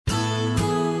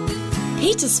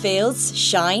Petersfield's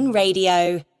Shine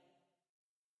Radio.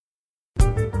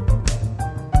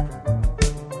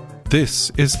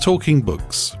 This is Talking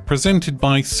Books, presented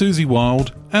by Susie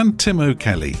Wilde and Tim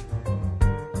O'Kelly.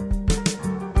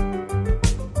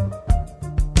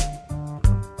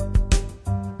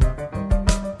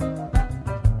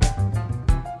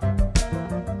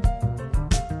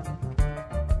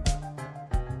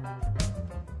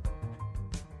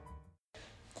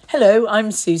 Hello,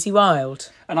 I'm Susie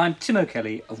Wilde. And I'm Tim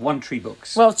O'Kelly of One Tree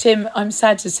Books. Well, Tim, I'm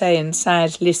sad to say, and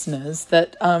sad listeners,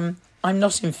 that I'm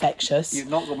not infectious. You've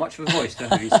not got much of a voice,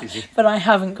 don't you, Susie? But I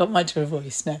haven't got much of a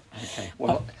voice, no. Okay,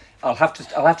 well, I'll have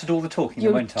to do all the talking,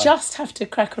 won't I? You'll just have to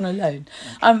crack on alone.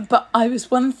 Okay. But I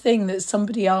was one thing that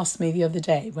somebody asked me the other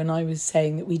day when I was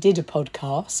saying that we did a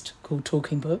podcast called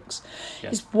Talking Books,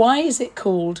 yes. is why is it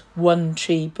called One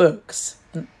Tree Books?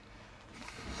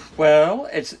 Well,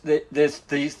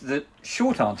 the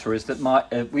short answer is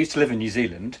that we used to live in New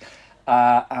Zealand,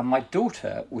 and my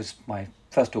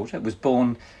first daughter was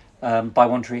born by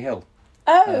One Tree Hill.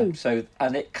 Oh,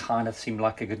 and it kind of seemed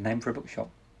like a good name for a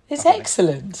bookshop. It's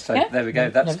excellent. So yeah? There we go.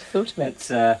 Never thought of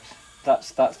it.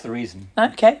 That's the reason.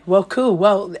 Okay, well, cool.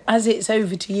 Well, as it's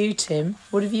over to you, Tim,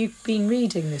 what have you been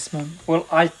reading this month? Well,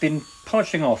 I've been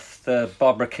polishing off the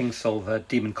Barbara Kingsolver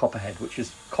Demon Copperhead, which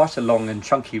is quite a long and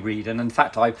chunky read, and in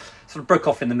fact, I sort of broke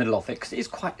off in the middle of it because it's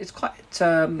quite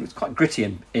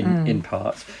gritty in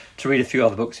parts. To read a few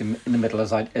other books in the middle,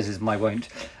 as is my wont.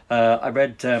 I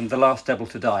read The Last Devil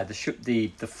to Die,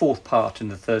 the fourth part in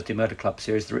the Thursday Murder Club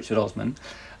series, the Richard Osman.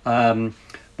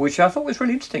 Which I thought was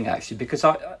really interesting, actually, because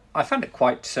I found it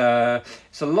quite. It's a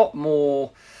lot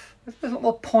more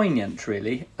poignant,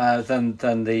 really, than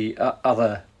the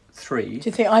other three. Do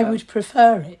you think I would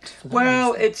prefer it?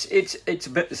 Well, it's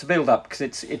a build up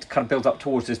because it kind of builds up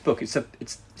towards this book.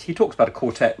 He talks about a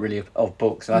quartet really of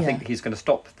books, and I think he's going to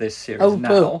stop this series now.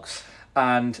 Books.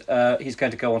 And he's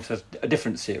going to go on to a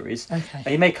different series. Okay. And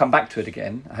he may come back to it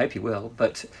again. I hope he will.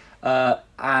 But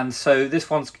and so this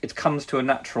it comes to a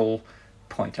natural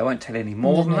point. I won't tell you any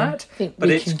more than that. But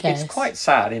it's quite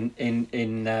sad in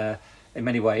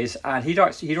many ways. And he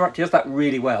does that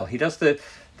really well. He does the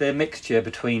mixture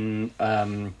between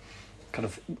kind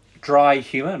of dry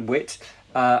humour and wit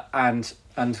and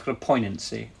sort of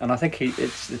poignancy. And I think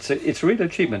it's a real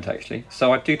achievement, actually.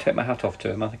 So I do take my hat off to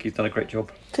him. I think he's done a great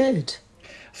job. Good.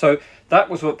 So that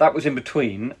was in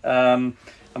between. I'm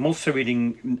also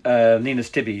reading Nina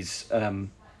Stibbe's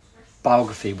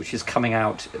biography, which is coming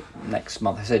out next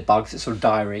month. I said biography, it's sort of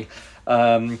diary.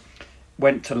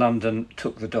 Went to London,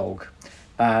 took the dog.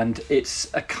 And it's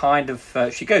a kind of...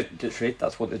 she goes, literally,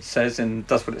 that's what it says in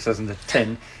the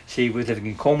tin. She was living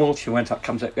in Cornwall. She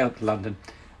comes up to London.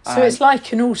 So it's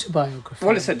like an autobiography?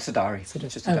 Well, it's a diary. It's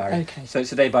just a diary. Okay. So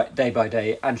it's a day by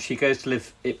day. And she goes to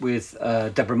live it with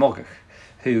Deborah Moggach,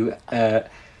 who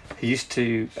used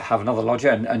to have another lodger,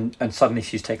 and suddenly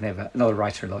she's taken over another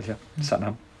writer-lodger,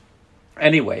 Satnam.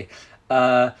 Anyway,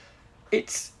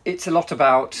 it's a lot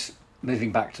about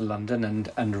moving back to London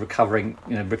and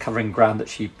recovering ground that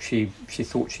she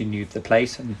thought she knew the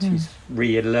place, and she's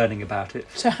relearning about it.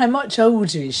 So how much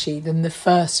older is she than the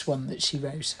first one that she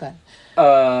wrote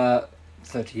about?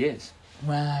 30 years.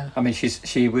 Wow. I mean,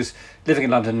 she was living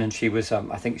in London, and she was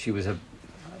I think she was a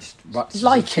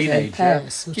teenager.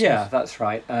 Yeah, that's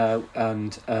right.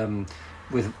 And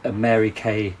with Mary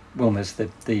Kay Wilmers,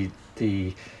 the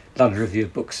London Review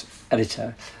of Books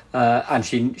editor, and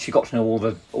she got to know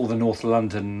all the North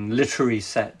London literary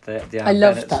set, the Anne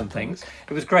Bennetts and things.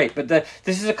 It was great, but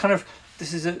it's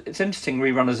an interesting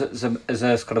rerun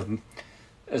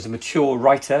as a mature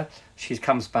writer. She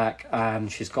comes back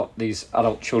and she's got these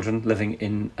adult children living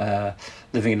in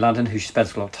London who she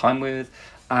spends a lot of time with,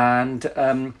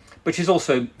 and but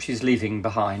she's leaving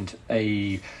behind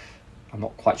I'm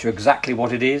not quite sure exactly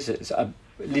what it is. It's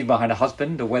leaving behind a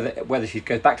husband, or whether she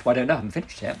goes back to, I don't know. I haven't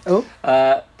finished yet. Oh.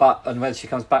 And whether she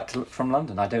comes back from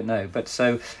London, I don't know. But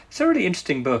so it's a really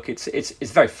interesting book. It's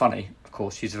very funny. Of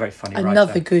course, she's a very funny writer.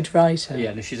 Another good writer.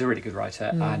 Yeah, no, she's a really good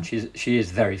writer, and she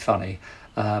is very funny,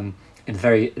 in a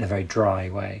very dry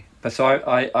way. But so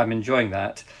I'm enjoying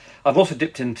that. I've also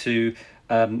dipped into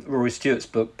Rory Stewart's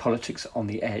book Politics on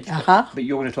the Edge, but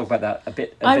you're going to talk about that a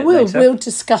bit later. We'll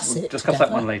discuss it. Discuss that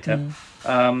one later.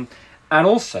 And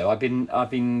also, I've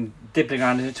been dibbling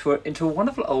around into a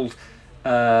wonderful old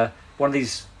one of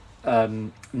these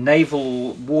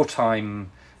naval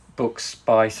wartime books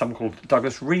by someone called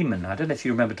Douglas Reman. I don't know if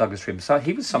you remember Douglas Reman. So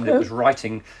he was somebody that was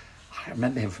writing. I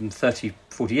remember him from 30,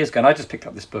 40 years ago, and I just picked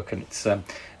up this book, and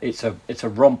it's a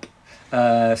romp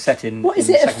set in. What is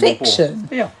in it? the A Second World War. fiction?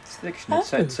 Yeah, it's fiction.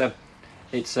 Oh.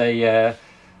 It's a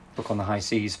book on the high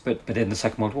seas, but in the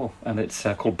Second World War, and it's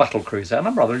called Battle Cruiser, and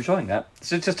I'm rather enjoying that.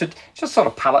 So it's just sort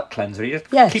of palate cleanser. You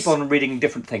just keep on reading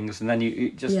different things, and then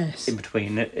you just in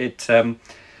between it.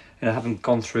 Having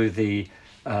gone through the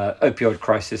opioid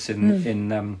crisis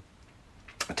in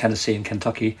Tennessee and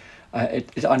Kentucky,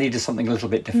 I needed something a little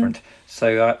bit different.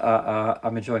 So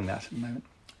I'm enjoying that at the moment.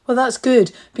 Well, that's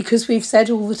good, because we've said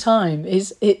all the time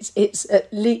it's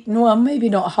at least, well, maybe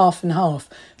not half and half,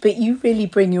 but you really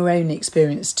bring your own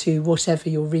experience to whatever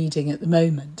you're reading at the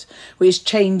moment, which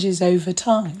changes over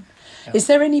time. Yeah. Is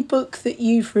there any book that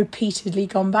you've repeatedly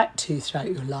gone back to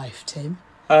throughout your life, Tim?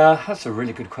 That's a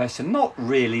really good question. Not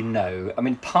really, no. I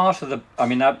mean,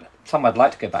 some I'd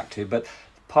like to go back to, but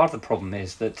part of the problem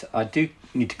is that I do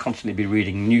need to constantly be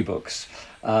reading new books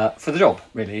for the job,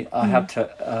 really. I had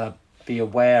to be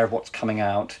aware of what's coming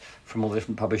out from all the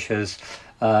different publishers,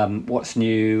 what's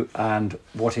new and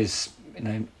what is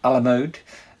a la mode,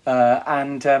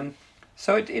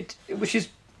 so it which is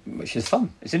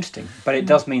fun. It's interesting, but it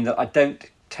does mean that I don't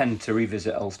tend to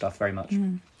revisit old stuff very much.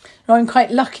 No, I'm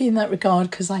quite lucky in that regard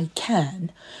because I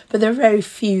can, but there are very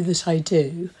few that I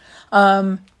do.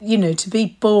 To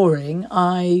be boring,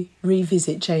 I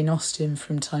revisit Jane Austen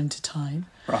from time to time.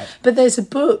 Right. But there's a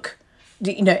book,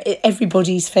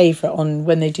 everybody's favourite on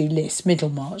when they do lists,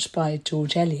 Middlemarch by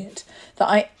George Eliot, that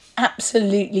I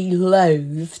absolutely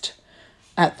loathed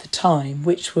at the time,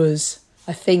 which was,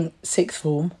 I think, sixth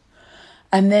form,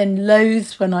 and then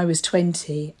loathed when I was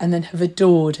 20, and then have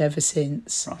adored ever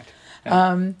since. Right.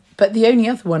 Yeah. But the only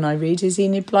other one I read is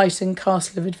Enid Blyton,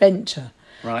 Castle of Adventure.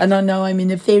 Right. And I know I'm in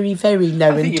a very, very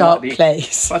low and dark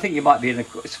place. I think you might be in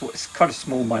it's kind of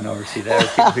small minority there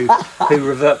of people who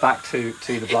revert back to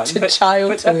the Blyton.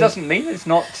 But that doesn't mean it's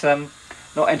not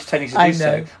entertaining to do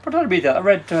so. But I did read that. I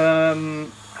read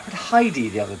Heidi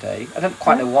the other day. I don't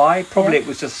quite know why. Probably it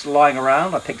was just lying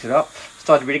around. I picked it up,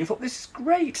 started reading, and thought, this is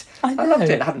great. I loved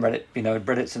it. I hadn't read it,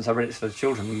 read it since I read it to the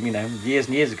children, years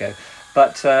and years ago.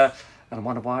 But and I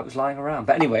wonder why it was lying around.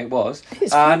 But anyway, it was.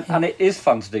 And it is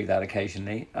fun to do that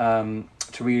occasionally, to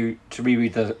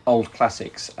reread the old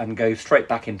classics and go straight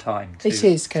back in time. It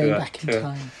is going back in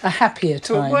time. A happier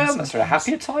time. Well, not a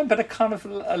happier time, but a kind of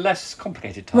a less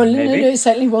complicated time, well, maybe. No, it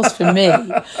certainly was for me.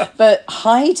 But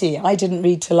Heidi, I didn't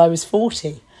read till I was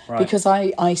 40. Right. Because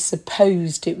I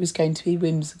supposed it was going to be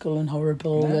whimsical and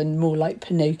horrible and more like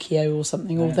Pinocchio or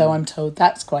something, although I'm told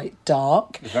that's quite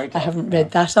dark. Very dark. I haven't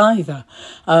read that either.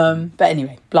 But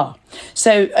anyway, blah.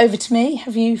 So over to me.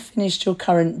 Have you finished your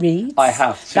current reads? I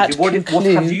have. Susie, what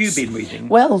have you been reading?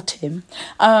 Well, Tim,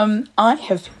 I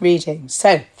have been reading.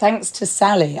 So thanks to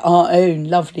Sally, our own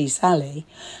lovely Sally,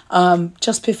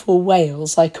 just before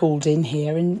Wales, I called in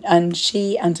here and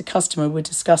she and a customer were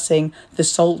discussing The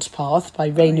Salt Path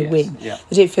by Raina Wynn,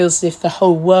 that it feels as if the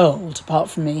whole world,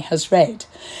 apart from me, has read.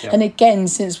 Yeah. And again,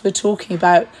 since we're talking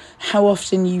about how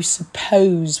often you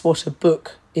suppose what a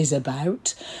book is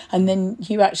about, and then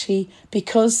you actually,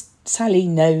 because Sally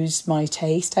knows my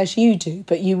taste, as you do,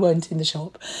 but you weren't in the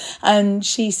shop, and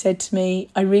she said to me,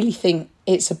 I really think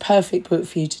it's a perfect book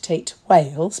for you to take to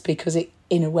Wales, because it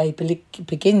in a way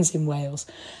begins in Wales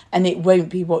and it won't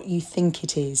be what you think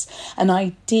it is. And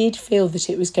I did feel that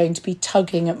it was going to be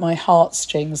tugging at my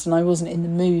heartstrings and I wasn't in the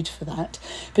mood for that.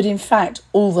 But in fact,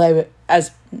 although,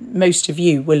 as most of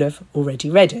you will have already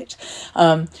read it,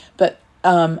 I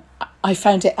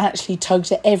found it actually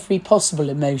tugged at every possible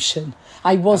emotion.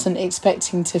 I wasn't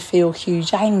expecting to feel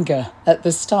huge anger at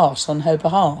the start on her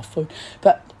behalf,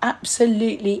 but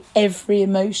absolutely every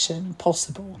emotion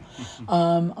possible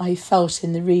I felt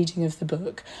in the reading of the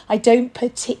book. I don't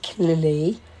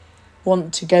particularly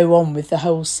want to go on with the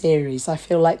whole series. I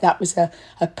feel like that was a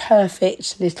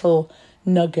perfect little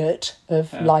nugget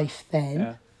of life then.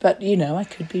 Yeah. But, I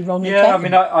could be wrong again. Yeah, I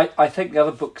mean, I think the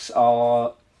other books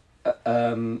are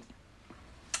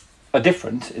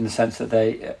different in the sense that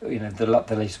they, the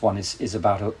latest one is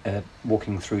about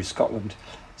walking through Scotland.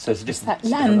 So it's a different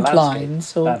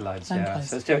landlines or landlines, yeah.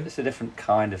 So it's a different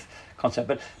kind of concept.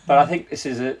 But I think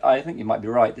I think you might be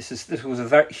right. This was a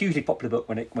very hugely popular book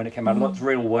when it came out. Lots of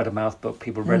real word of mouth book.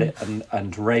 People read it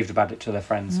and raved about it to their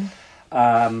friends.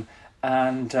 It's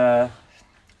not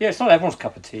everyone's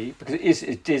cup of tea because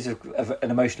it is an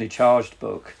emotionally charged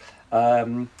book.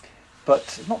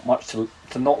 But not much to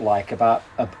not like about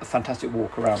a fantastic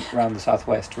walk around the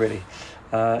southwest, really.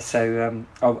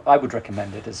 I would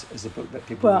recommend it as a book that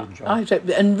people would enjoy.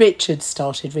 And Richard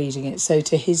started reading it, so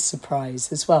to his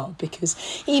surprise as well, because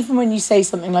even when you say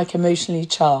something like emotionally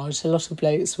charged, a lot of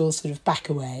blokes will sort of back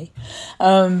away.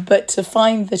 But to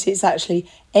find that it's actually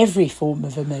every form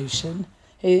of emotion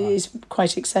It's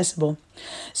quite accessible.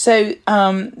 So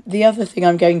the other thing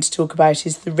I'm going to talk about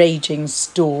is The Raging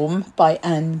Storm by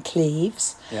Anne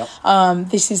Cleeves. Yep.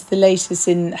 This is the latest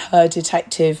in her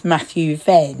detective Matthew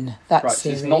Venn, that Right,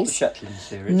 series. so it's not the Shetland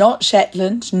series. Not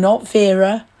Shetland, not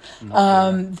Vera.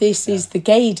 Not Vera. This is the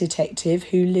gay detective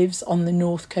who lives on the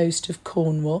north coast of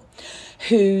Cornwall,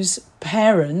 whose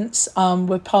parents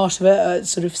were part of a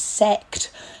sort of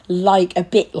sect, a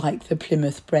bit like the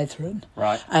Plymouth Brethren.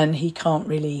 Right. And he can't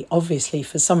really, obviously,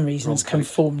 for some reasons, Wrong coat.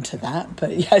 conform to that.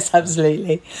 But yes,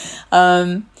 absolutely.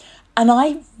 And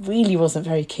I really wasn't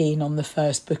very keen on the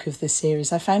first book of the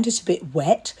series. I found it a bit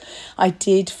wet. I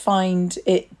did find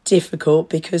it difficult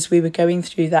because we were going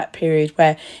through that period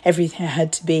where everything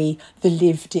had to be the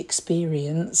lived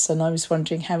experience. And I was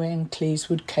wondering how Anne Cleeves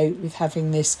would cope with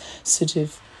having this sort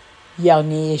of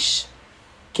youngish,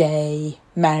 gay,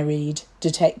 married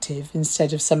detective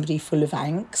instead of somebody full of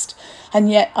angst.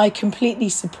 And yet I completely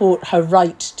support her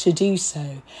right to do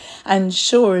so. And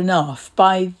sure enough,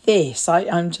 by this,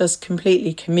 I'm just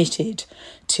completely committed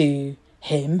to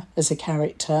him as a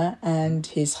character and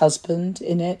his husband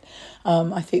in it.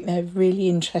 I think they're really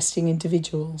interesting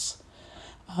individuals.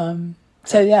 So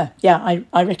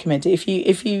I recommend it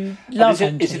if you love.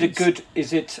 Is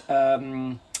it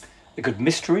a good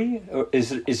mystery, or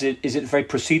is it very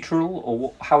procedural,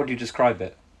 or how would you describe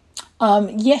it?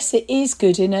 Yes, it is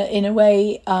good in a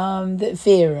way that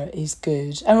Vera is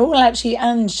good,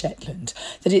 and Shetland.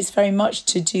 That it's very much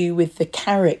to do with the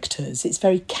characters. It's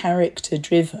very character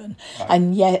driven, Right.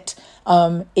 and yet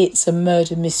it's a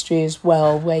murder mystery as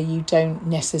well, where you don't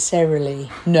necessarily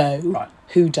know Right.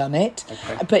 who done it.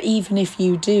 Okay. But even if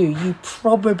you do, you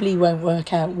probably won't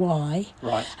work out why.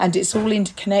 Right. And it's all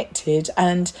interconnected,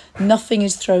 and nothing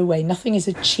is throwaway. Nothing is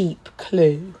a cheap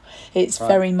clue. It's Right.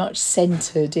 very much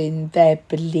centred in their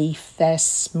belief, their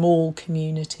small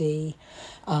community,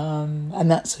 and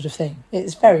that sort of thing.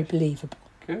 It's very believable.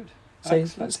 Good. So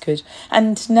Excellent. that's good.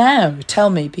 And now,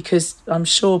 tell me, because I'm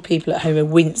sure people at home are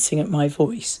wincing at my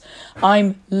voice,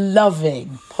 I'm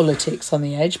loving Politics on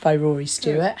the Edge by Rory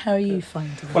Stewart. How are you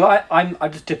finding it? Well, I'm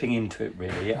just dipping into it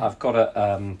really. I've got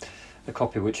a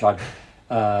copy which I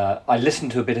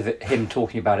listened to a bit of him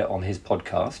talking about it on his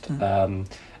podcast,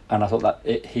 and I thought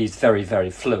that he's very, very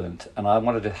fluent, and I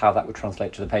wondered how that would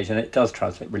translate to the page, and it does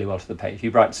translate really well to the page.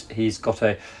 He's got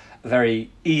a very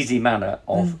easy manner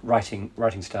of writing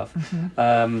stuff.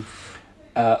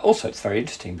 Also, it's very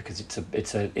interesting because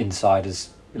it's an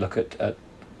insider's look at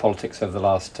politics over the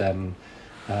last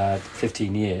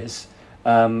 15 years,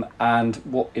 and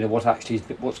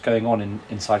what's going on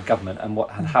inside government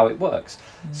and how it works.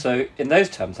 So in those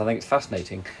terms, I think it's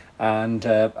fascinating, and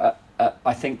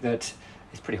I think that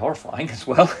it's pretty horrifying as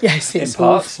well. Yes, it's in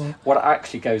parts, awful. what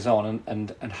actually goes on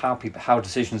and how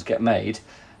decisions get made.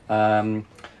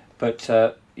 But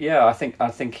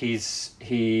I think he's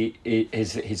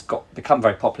become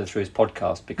very popular through his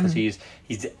podcast because he's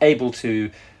able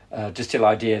to distill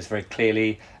ideas very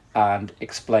clearly and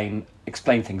explain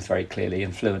things very clearly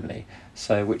and fluently.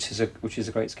 So which is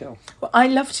a great skill. Well, I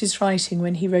loved his writing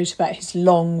when he wrote about his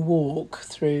long walk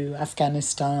through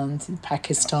Afghanistan and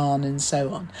Pakistan and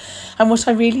so on. And what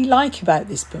I really like about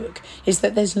this book is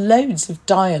that there's loads of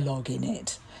dialogue in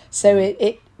it. So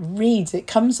it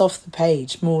comes off the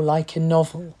page more like a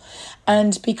novel.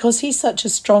 And because he's such a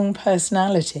strong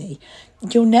personality,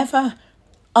 you're never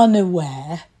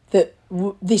unaware that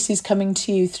this is coming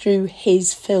to you through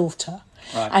his filter.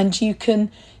 Right. And you can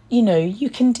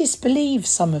disbelieve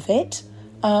some of it.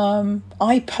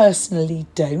 I personally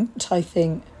don't. I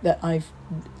think that I've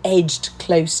edged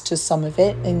close to some of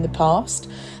it in the past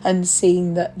and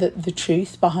seen the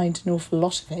truth behind an awful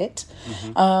lot of it.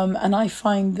 And I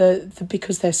find that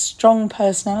because they're strong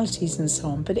personalities and so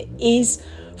on, but it is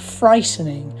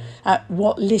frightening at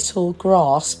what little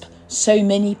grasp so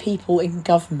many people in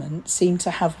government seem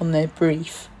to have on their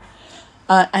brief.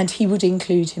 And he would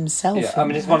include himself. Yeah, I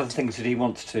mean, it's one of the things that he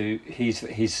wants to. His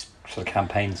sort of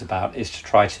campaigns about is to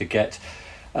try to get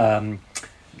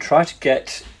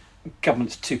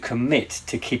governments to commit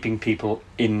to keeping people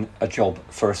in a job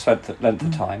for a certain length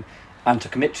of time, and to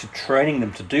commit to training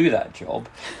them to do that job,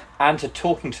 and to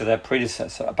talking to their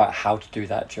predecessor about how to do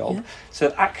that job, so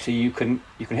that actually you can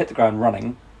hit the ground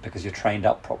running because you're trained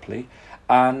up properly.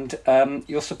 And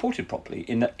you're supported properly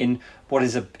in what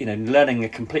is learning a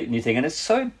completely new thing, and it's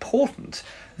so important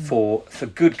for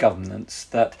good governance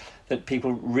that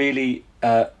people really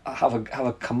have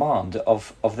a command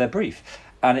of their brief,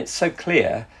 and it's so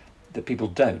clear that people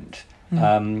don't.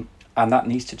 and that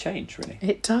needs to change, really.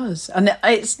 It does. And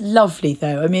it's lovely,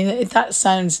 though. I mean, that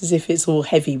sounds as if it's all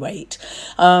heavyweight.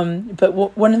 But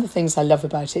one of the things I love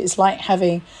about it is like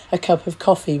having a cup of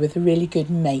coffee with a really good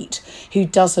mate who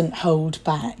doesn't hold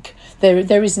back.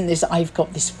 There isn't this, I've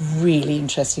got this really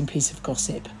interesting piece of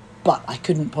gossip, but I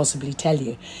couldn't possibly tell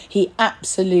you. He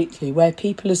absolutely, where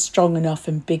people are strong enough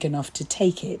and big enough to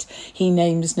take it, he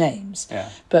names names. Yeah.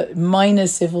 But minor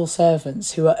civil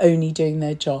servants who are only doing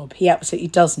their job, he absolutely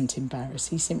doesn't embarrass.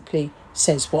 He simply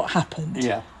says what happened.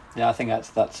 Yeah, I think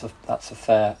that's a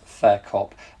fair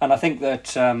cop, and I think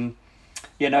that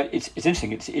it's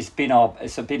interesting. It's been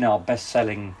our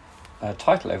best-selling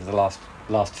title over the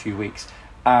last few weeks,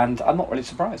 and I'm not really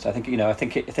surprised. I think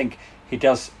he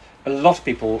does. A lot of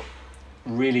people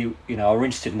really, are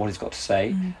interested in what he's got to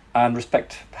say and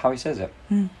respect how he says it.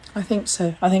 I think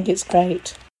so. I think it's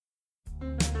great.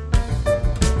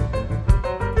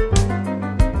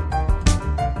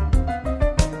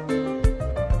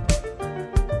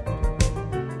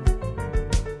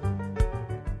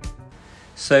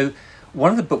 So, one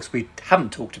of the books we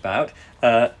haven't talked about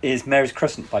is Mary's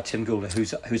Crescent by Tim Goulder,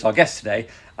 who's our guest today.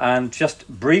 And just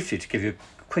briefly to give you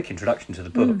a quick introduction to the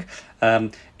book,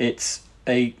 it's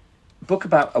a book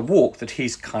about a walk that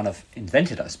he's kind of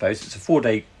invented, I suppose. It's a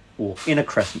 4-day walk in a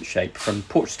crescent shape from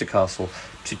Porchester Castle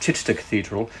to Chichester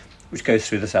Cathedral, which goes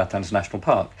through the Southlands National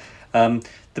Park.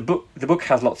 The book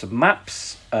has lots of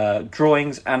maps,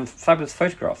 drawings, and fabulous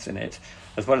photographs in it,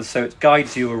 as well as so it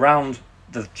guides you around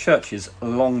the churches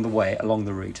along the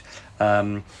route,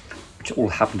 which all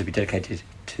happen to be dedicated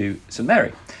to St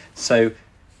Mary. So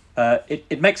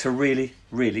it makes a really,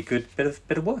 really good bit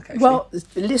of work, actually. Well,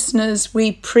 listeners,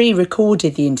 we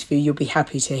pre-recorded the interview, you'll be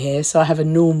happy to hear, so I have a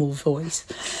normal voice.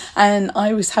 And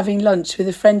I was having lunch with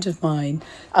a friend of mine.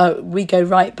 We go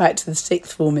right back to the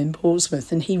sixth form in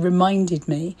Portsmouth, and he reminded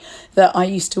me that I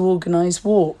used to organise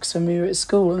walks when we were at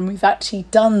school, and we've actually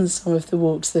done some of the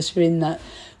walks that are in that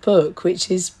book, which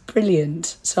is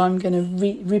brilliant. So I'm going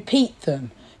to repeat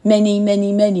them many,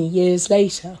 many, many years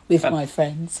later with my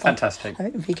friends. Fantastic. I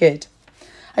think it'd be good.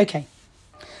 Okay.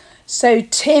 So,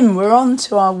 Tim, we're on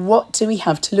to our what do we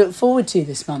have to look forward to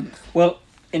this month? Well,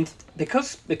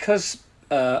 because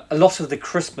a lot of the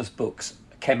Christmas books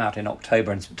came out in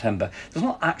October and September, there's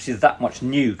not actually that much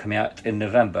new coming out in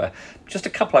November. Just a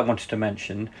couple I wanted to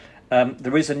mention.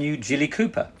 There is a new Jilly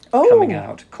Cooper coming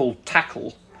out called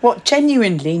Tackle. What,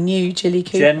 genuinely new Jilly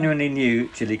Cooper? Genuinely new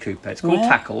Jilly Cooper. It's called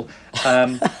Tackle.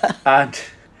 And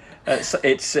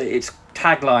its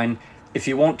tagline, if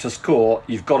you want to score,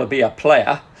 you've got to be a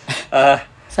player.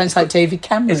 Sounds like David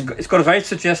Cameron. It's got a very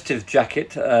suggestive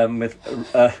jacket with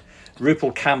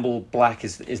Rupert Campbell Black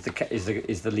is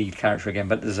the lead character again,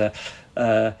 but there's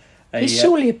he's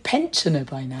surely a pensioner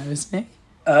by now, isn't he?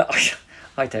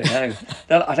 I don't know.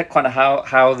 I don't quite know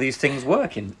how these things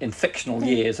work in fictional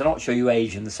years. I'm not sure you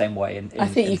age in the same way. I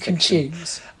think you can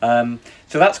choose. So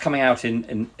that's coming out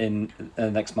in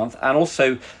next month, and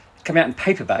also coming out in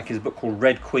paperback is a book called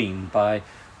Red Queen by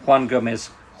Juan Gomez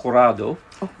Jurado.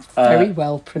 Very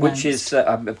well pronounced. Which is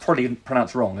probably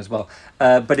pronounced wrong as well.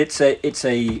 But it's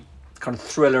a kind of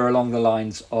thriller along the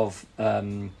lines of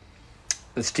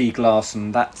Stieg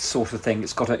Larsson, that sort of thing.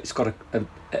 It's got a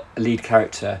lead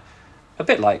character, a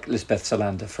bit like Lisbeth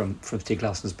Salander from Stieg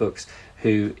Larsson's books,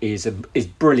 who is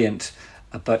brilliant,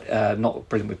 but not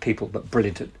brilliant with people, but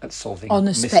brilliant at solving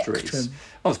mysteries.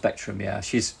 On a spectrum, yeah.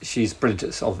 She's brilliant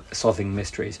at solving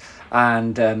mysteries,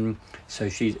 and so I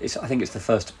think it's the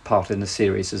first part in the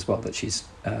series as well that she's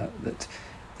that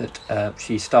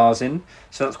she stars in.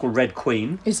 So that's called Red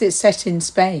Queen. Is it set in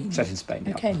Spain? Set in Spain,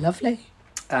 yeah. Okay, lovely.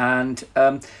 And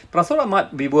but I thought it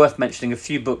might be worth mentioning a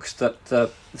few books that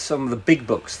some of the big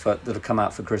books that have come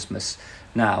out for Christmas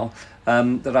now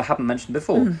that I haven't mentioned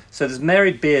before. So there's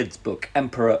Mary Beard's book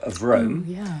Emperor of Rome,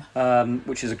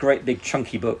 which is a great big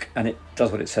chunky book, and it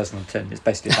does what it says on the tin. It's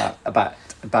basically about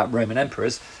Roman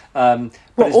emperors. But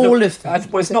all of them.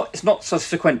 It's not so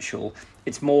sequential.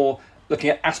 It's more looking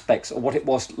at aspects of what it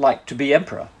was like to be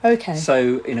emperor. Okay.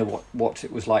 So what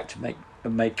it was like to make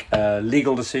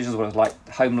legal decisions, what it was like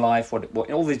home life, what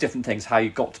all these different things, how you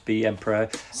got to be emperor.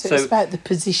 So it's about the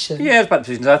position. Yeah, it's about the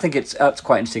positions. I think it's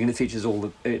quite interesting, and it features all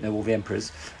the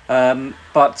emperors.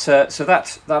 But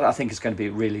that I think is going to be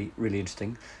really, really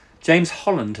interesting. James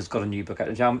Holland has got a new book out.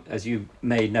 As you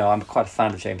may know, I'm quite a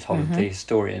fan of James Holland, the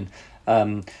historian,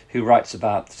 who writes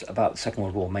about the Second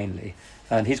World War mainly.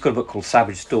 And he's got a book called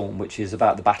Savage Storm, which is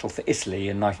about the battle for Italy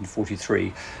in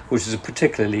 1943, which is a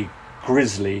particularly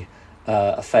grisly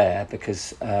affair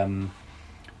because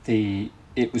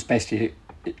it was basically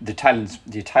the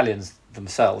Italians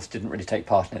themselves didn't really take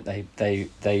part in it.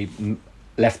 They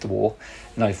left the war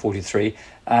in 1943,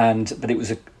 but it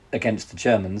was against the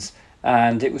Germans,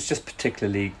 and it was just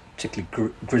particularly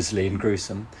grisly and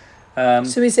gruesome.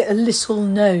 So is it a little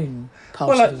known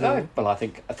part of the war? Well, I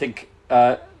think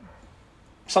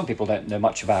some people don't know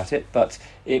much about it, but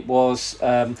it was.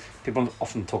 People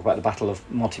often talk about the Battle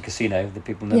of Monte Cassino. The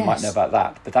people might know about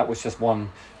that, but that was just one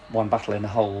battle in a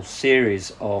whole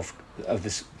series of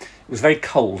this. It was a very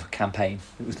cold campaign.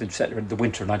 It was the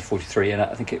winter of 1943, and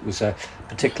I think it was a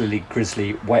particularly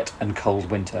grisly, wet and cold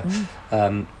winter,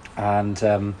 and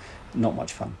not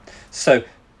much fun. So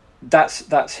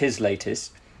that's his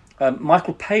latest.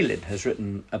 Michael Palin has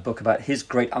written a book about his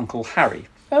great uncle Harry.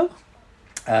 Oh.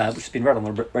 Which has been read on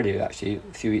the radio actually a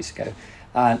few weeks ago,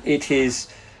 and it is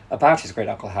about his great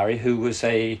uncle Harry, who was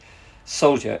a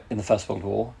soldier in the First World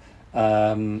War.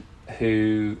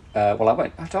 Who I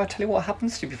won't. After I tell you what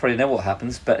happens, you probably know what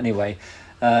happens. But anyway,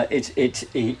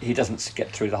 he doesn't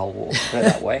get through the whole war. Put it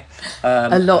that way.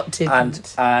 A lot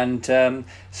didn't. And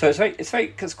so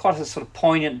it's quite a sort of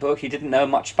poignant book. He didn't know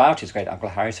much about his great uncle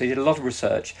Harry, so he did a lot of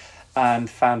research and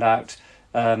found out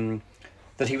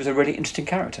that he was a really interesting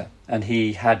character, and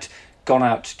he had gone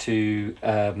out to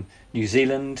New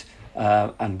Zealand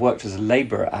and worked as a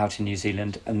labourer out in New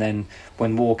Zealand, and then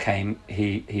when war came,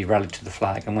 he rallied to the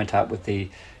flag and went out with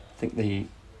the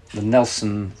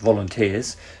Nelson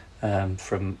Volunteers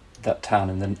from that town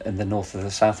in the north of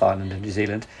the South Island of New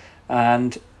Zealand,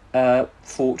 and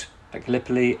fought at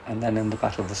Gallipoli and then in the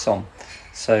Battle of the Somme.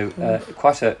 So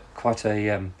quite a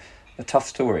tough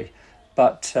story,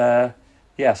 but.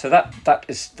 Yeah, so that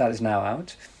is now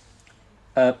out.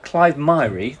 Clive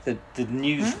Myrie, the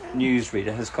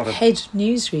newsreader, has got a head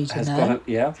newsreader now.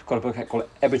 Got a book called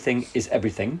Everything is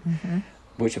Everything,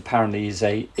 which apparently is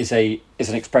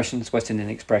an expression, it's West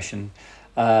Indian expression,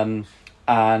 and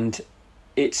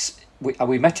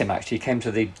we met him actually. He came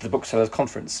to the booksellers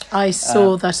conference. I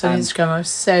saw that on Instagram. I was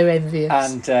so envious.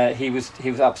 And he was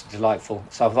absolutely delightful.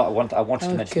 So I thought I wanted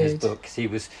to mention his book because he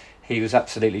was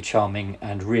absolutely charming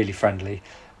and really friendly,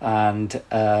 and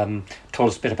told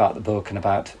us a bit about the book and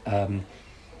about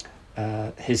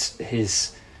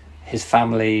his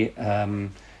family,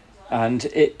 and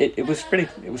it was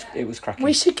cracking.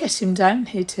 We should get him down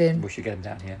here, Tim. We should get him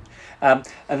down here.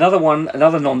 Another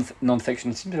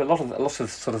non-fiction. Seems to be a lot of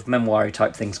sort of memoir-y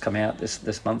type things coming out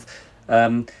this month.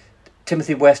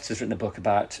 Timothy West has written a book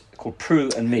called Prue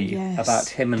and Me, about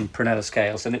him and Prunella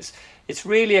Scales, and it's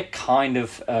really a kind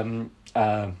of I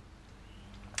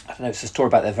don't know. It's a story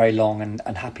about their very long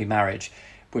and happy marriage,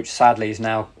 which sadly is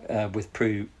now with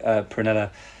Prunella.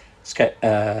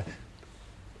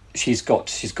 She's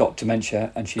got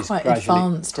dementia, and she's quite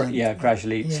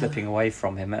gradually slipping away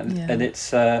from him, and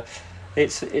it's a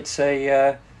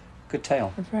good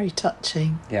tale. Very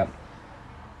touching. Yeah.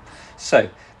 So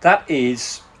that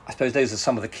is. I suppose those are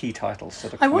some of the key titles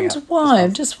that are coming out. I wonder why.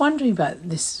 I'm just wondering about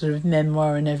this sort of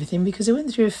memoir and everything, because it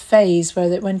went through a phase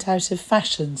where it went out of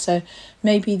fashion. So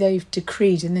maybe they've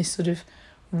decreed in this sort of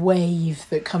wave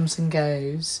that comes and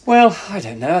goes. Well, I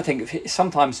don't know. I think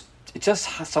sometimes it just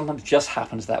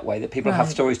happens that way, that people have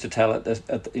stories to tell at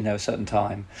a certain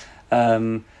time.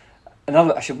 Other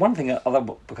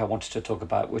book I wanted to talk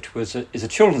about, which is a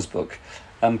children's book.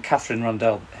 Catherine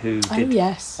Rundell, who did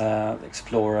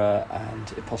Explorer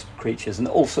and Impossible Creatures, and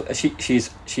also she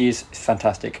is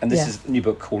fantastic. And this is a new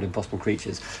book called Impossible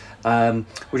Creatures,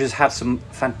 which has had some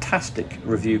fantastic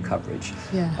review coverage.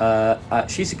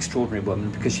 She's an extraordinary woman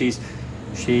because she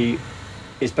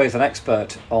is both an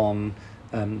expert on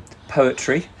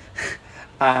poetry,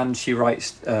 and she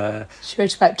writes. She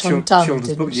wrote about John Donne,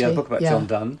 children's book, a book about John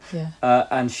Donne.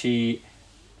 And she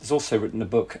has also written a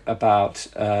book about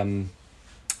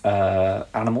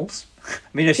animals. I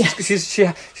mean, she's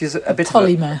a bit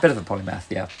polymath. Of a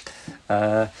polymath, yeah.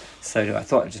 So I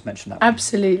thought I'd just mention that.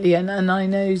 Absolutely, and I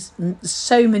know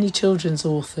so many children's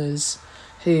authors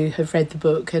who have read the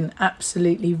book and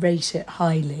absolutely rate it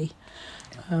highly.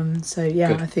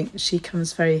 Good. I think she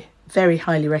comes very, very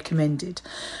highly recommended.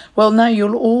 Well, now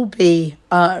you'll all be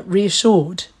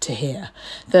reassured to hear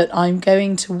that I'm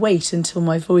going to wait until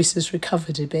my voice has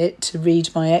recovered a bit to read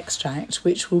my extract,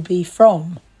 which will be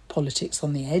from Politics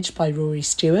on the Edge by Rory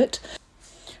Stewart.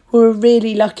 We were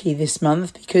really lucky this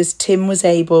month because Tim was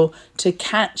able to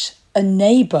catch a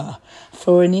neighbour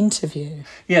for an interview.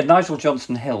 Yeah, Nigel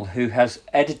Johnson Hill, who has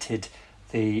edited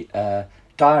the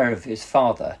diary of his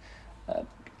father,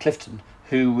 Clifton,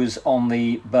 who was on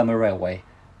the Burma Railway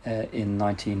in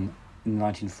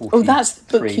 1943. Oh, that's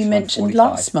the book you mentioned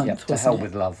last month, wasn't it? To Hell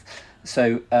with Love.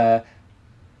 So,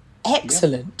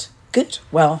 excellent. Good.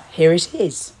 Well, here it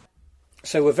is.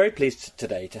 So we're very pleased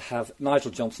today to have Nigel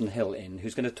Johnson-Hill in,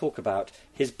 who's going to talk about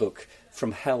his book,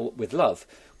 From Hell with Love,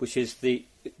 which is the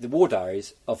war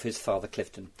diaries of his father,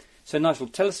 Clifton. So Nigel,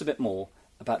 tell us a bit more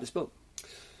about this book.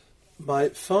 My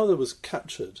father was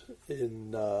captured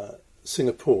in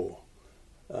Singapore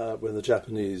when the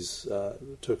Japanese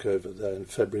took over there in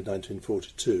February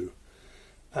 1942,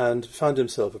 and found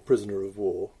himself a prisoner of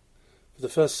war. For the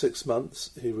first 6 months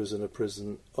he was in a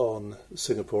prison on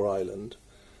Singapore Island,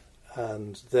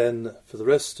 and then for the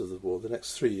rest of the war, the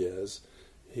next 3 years,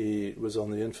 he was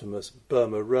on the infamous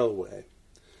Burma Railway.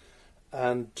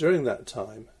 And during that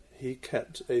time he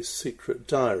kept a secret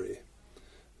diary.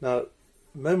 Now,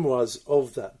 memoirs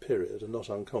of that period are not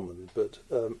uncommon, but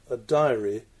a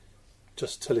diary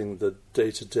just telling the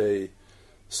day-to-day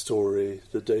story,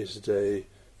 the day-to-day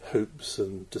hopes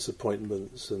and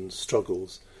disappointments and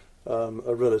struggles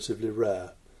are relatively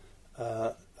rare.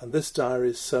 And this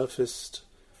diary surfaced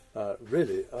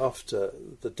really after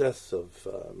the death of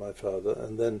my father,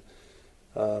 and then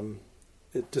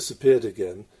it disappeared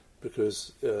again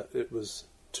because it was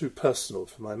too personal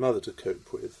for my mother to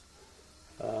cope with.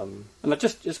 And I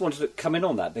just wanted to come in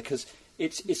on that, because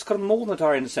it's kind of more than a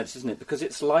diary in a sense, isn't it? Because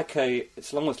it's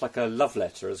almost like a love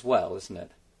letter as well, isn't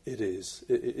it? It is.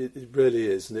 It really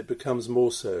is, and it becomes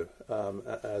more so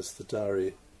as the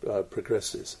diary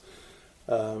progresses.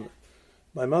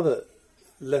 My mother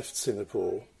left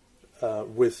Singapore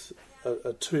with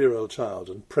a 2-year-old child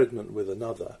and pregnant with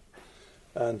another,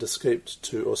 and escaped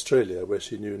to Australia, where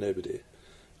she knew nobody.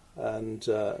 And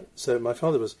so my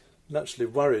father was naturally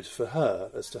worried for her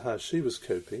as to how she was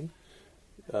coping.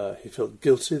 He felt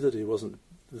guilty that he wasn't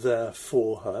there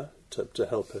for her to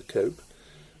help her cope.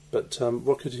 But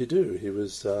what could he do? He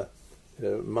was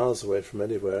miles away from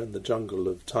anywhere in the jungle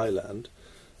of Thailand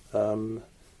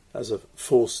as a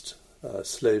forced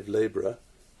slave labourer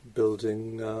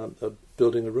building a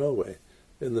railway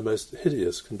in the most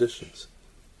hideous conditions.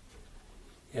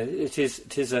 Yeah, it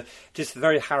is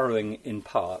very harrowing in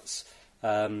parts,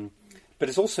 but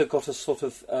it's also got a sort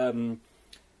of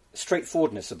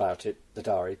straightforwardness about it, the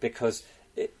diary, because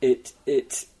it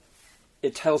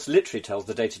literally tells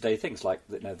the day-to-day things, like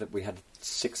that we had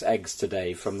 6 eggs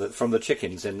today from the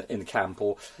chickens in camp,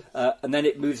 or and then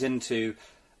it moves into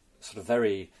sort of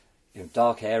very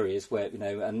dark areas where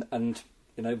and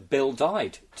Bill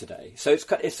died today. So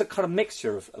it's a kind of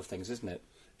mixture of things, isn't it?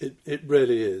 It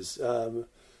really is.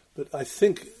 But I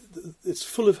think it's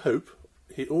full of hope.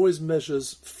 He always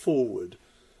measures forward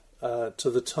to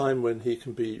the time when he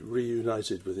can be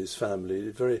reunited with his family. He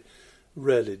very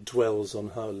rarely dwells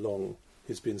on how long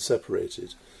he's been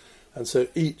separated. And so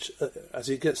as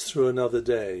he gets through another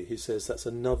day, he says that's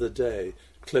another day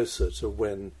closer to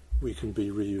when we can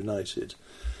be reunited.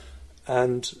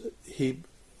 And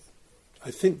I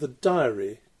think the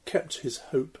diary kept his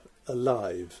hope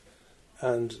alive.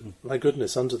 And my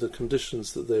goodness, under the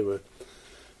conditions that they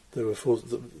were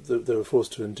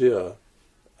forced to endure,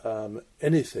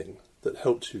 anything that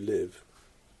helped you live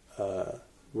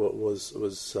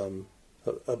was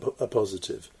a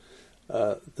positive.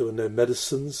 There were no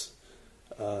medicines.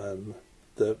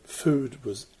 The food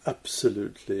was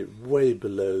absolutely way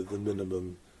below the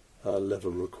minimum level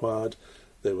required.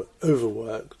 They were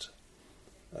overworked,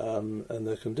 and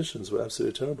their conditions were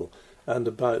absolutely terrible. And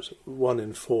about 1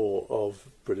 in 4 of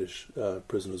British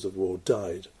prisoners of war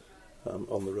died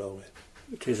on the railway.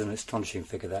 It is an astonishing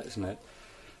figure, that, isn't it?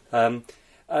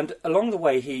 And along the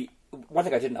way, one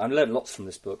thing I learned lots from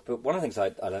this book, but one of the things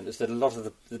I learned is that a lot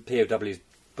of the POWs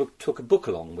took a book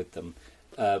along with them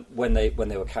when they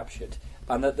were captured,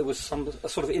 and that there was a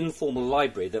sort of informal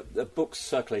library that books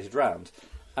circulated around,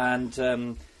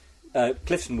 and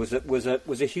Clifton was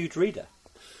a huge reader.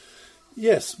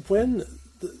 Yes, when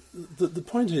the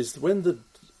point is, when the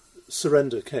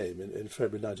surrender came in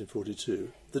February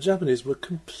 1942, the Japanese were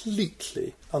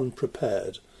completely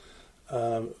unprepared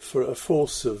for a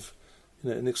force of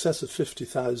in excess of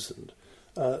 50,000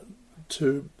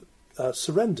 to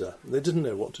surrender. They didn't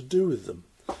know what to do with them.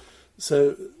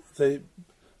 So they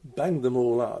banged them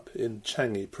all up in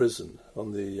Changi prison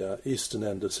on the eastern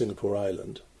end of Singapore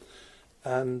Island.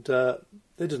 And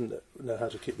they didn't know how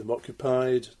to keep them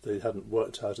occupied. They hadn't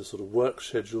worked out a sort of work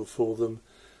schedule for them.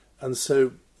 And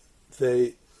so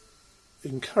they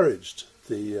encouraged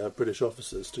the British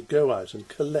officers to go out and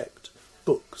collect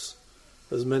books,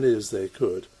 as many as they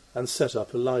could, and set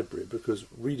up a library, because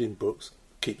reading books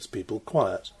keeps people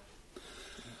quiet.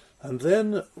 And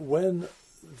then when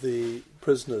the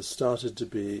prisoners started to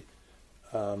be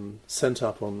sent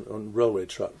up on railway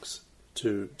trucks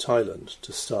to Thailand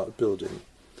to start building,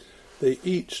 they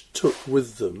each took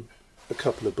with them a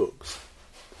couple of books.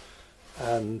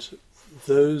 And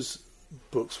those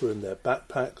books were in their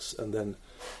backpacks, and then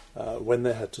when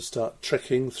they had to start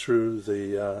trekking through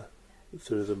the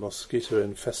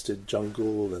mosquito-infested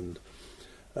jungle, and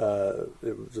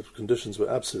the conditions were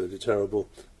absolutely terrible,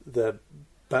 their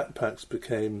backpacks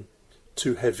became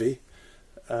too heavy,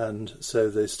 and so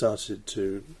they started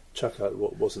to chuck out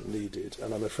what wasn't needed,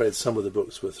 and I'm afraid some of the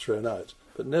books were thrown out.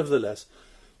 But nevertheless,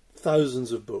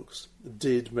 thousands of books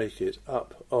did make it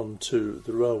up onto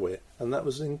the railway, and that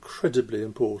was incredibly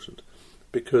important,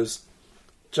 because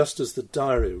just as the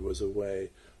diary was a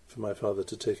way for my father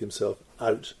to take himself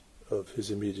out of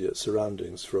his immediate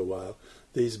surroundings for a while,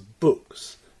 these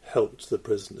books helped the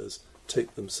prisoners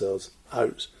take themselves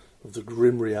out of the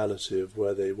grim reality of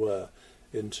where they were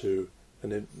into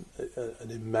an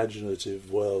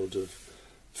imaginative world of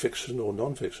fiction or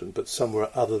non-fiction, but somewhere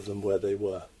other than where they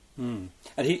were. Mm.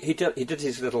 And he did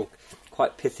his little,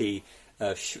 quite pithy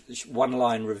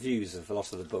one-line reviews of a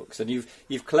lot of the books, and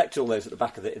you've collected all those at the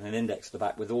back of it in an index at the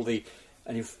back with all the,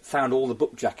 and you've found all the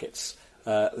book jackets,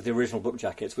 the original book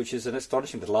jackets, which is an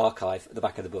astonishing little archive at the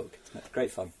back of the book. It's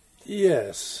great fun.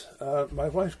 Yes, my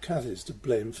wife Kathy's to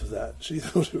blame for that. She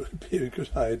thought it would be a good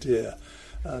idea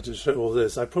to show all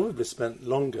this. I probably spent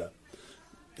longer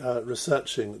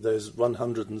researching those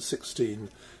 116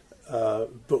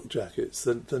 book jackets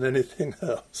than anything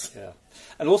else. Yeah,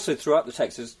 and also throughout the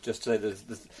text, just to say, there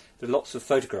are lots of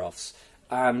photographs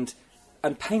and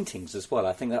paintings as well.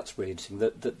 I think that's really interesting.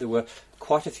 That there were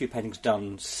quite a few paintings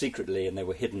done secretly, and they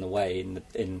were hidden away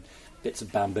in bits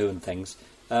of bamboo and things.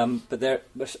 But they're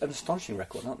an astonishing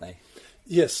record, aren't they?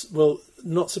 Yes, well,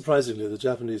 not surprisingly, the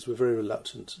Japanese were very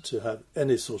reluctant to have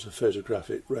any sort of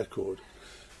photographic record.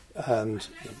 And,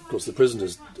 of course, the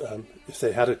prisoners, if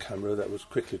they had a camera, that was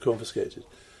quickly confiscated.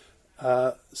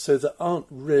 So there aren't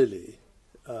really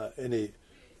any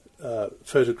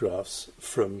photographs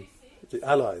from the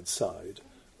Allied side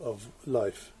of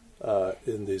life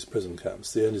in these prison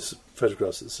camps. The only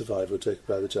photographs that survived were taken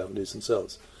by the Japanese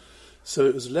themselves. So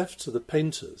it was left to the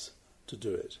painters to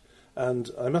do it. And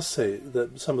I must say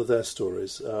that some of their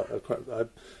stories are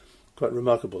quite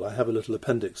remarkable. I have a little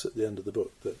appendix at the end of the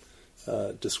book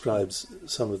that describes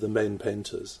some of the main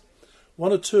painters.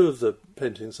 One or two of the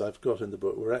paintings I've got in the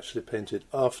book were actually painted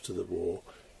after the war,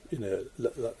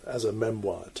 as a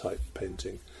memoir-type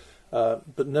painting.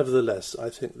 But nevertheless,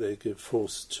 I think they give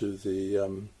force to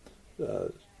the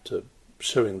to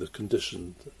showing the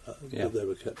condition that they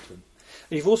were kept in.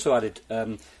 And you've also added,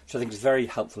 which I think is very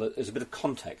helpful, as a bit of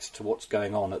context to what's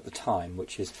going on at the time,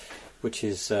 which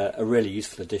is a really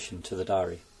useful addition to the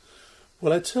diary.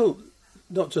 Well, I tell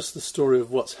not just the story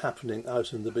of what's happening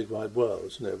out in the big wide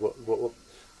world,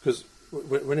 because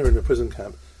when you're in a prison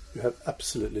camp, you have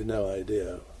absolutely no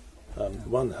idea,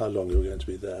 one, how long you're going to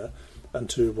be there, and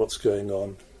two, what's going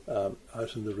on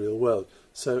out in the real world.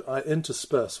 So I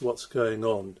intersperse what's going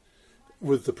on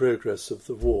with the progress of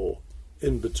the war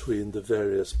in between the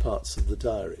various parts of the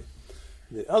diary.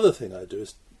 And the other thing I do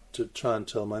is to try and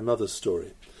tell my mother's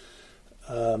story.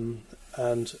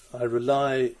 And I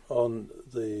rely on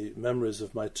the memories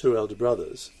of my two elder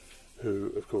brothers,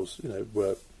 who, of course,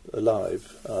 were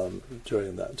alive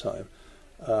during that time,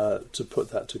 to put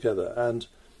that together. And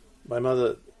my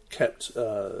mother kept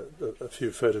a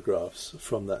few photographs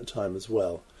from that time as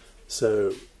well.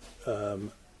 So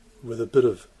with a bit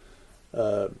of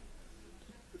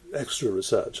extra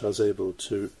research, I was able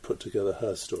to put together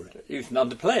her story. You can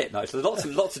underplay it now. So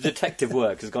lots of detective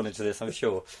work has gone into this, I'm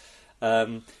sure.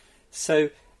 So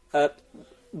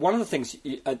one of the things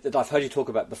that I've heard you talk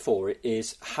about before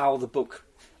is how the book.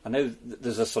 I know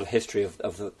there's a sort of history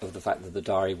of the fact that the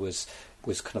diary was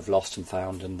kind of lost and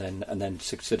found, and then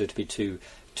considered to be too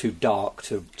dark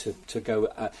to go.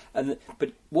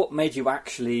 But what made you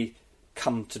actually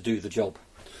come to do the job?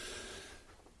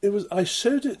 I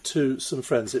showed it to some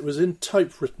friends. It was in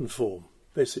typewritten form,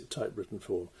 basic typewritten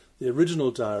form. The original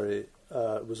diary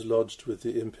was lodged with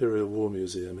the Imperial War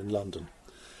Museum in London.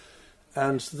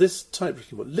 And this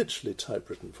typewritten, literally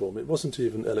typewritten form, it wasn't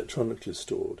even electronically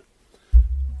stored,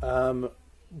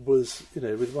 was,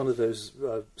 with one of those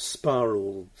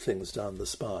spiral things down the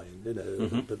spine,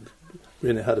 but we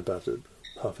only had about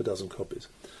half a dozen copies.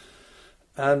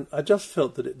 And I just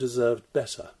felt that it deserved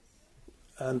better.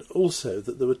 And also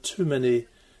that there were too many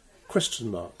question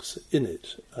marks in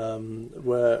it,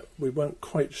 where we weren't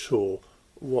quite sure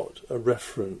what a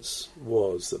reference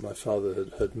was that my father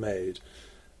had made.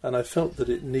 And I felt that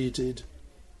it needed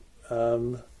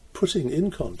putting in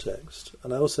context.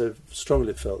 And I also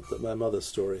strongly felt that my mother's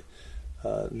story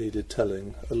needed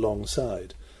telling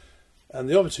alongside. And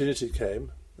the opportunity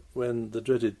came when the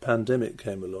dreaded pandemic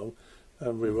came along,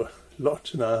 and we were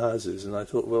locked in our houses. And I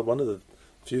thought, well, one of the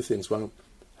few things one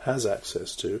has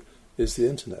access to is the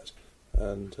internet,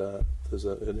 and there's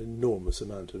an enormous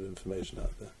amount of information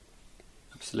out there.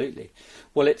 Absolutely.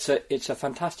 Well, it's a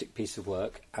fantastic piece of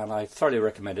work, and I thoroughly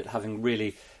recommend it, having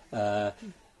really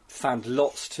found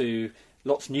lots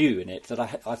new in it that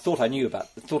I thought I knew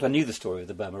the story of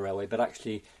the Burma Railway, but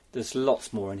actually there's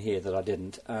lots more in here that I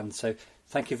didn't. And so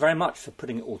thank you very much for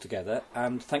putting it all together,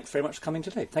 and thanks very much for coming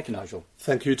today. Thank you, Nigel.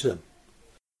 Thank you, Tim.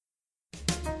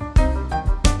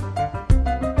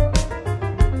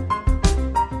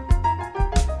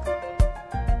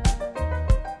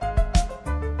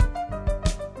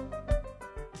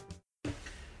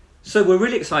 So we're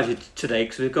really excited today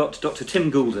because we've got Dr.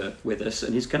 Tim Goulder with us,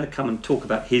 and he's going to come and talk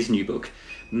about his new book,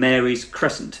 Mary's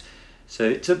Crescent. So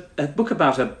it's a book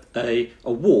about a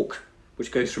walk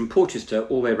which goes from Porchester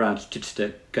all the way around to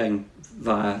Chichester, going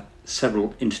via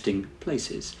several interesting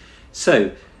places.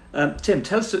 So, Tim,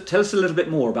 tell us a little bit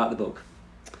more about the book.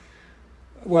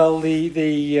 Well,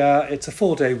 it's a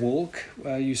 4-day walk.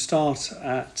 You start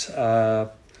at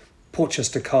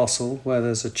Porchester Castle, where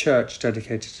there's a church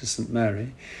dedicated to St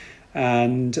Mary,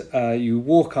 and you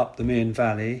walk up the Mearn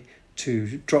Valley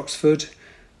to Droxford,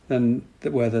 then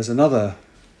where there's another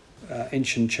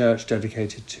ancient church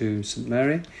dedicated to St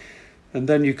Mary, and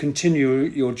then you continue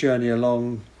your journey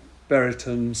along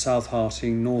Berriton, South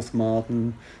Harting, North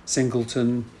Marden,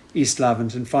 Singleton, East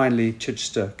Lavant, and finally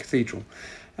Chichester Cathedral.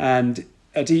 And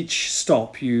at each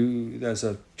stop there's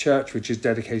a church which is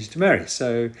dedicated to Mary.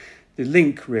 So the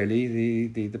link, really,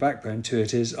 the backbone to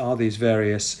it are these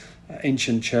various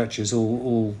ancient churches,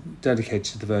 all dedicated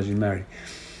to the Virgin Mary,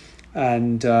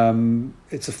 and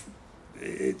it's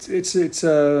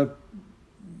a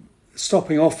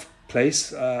stopping off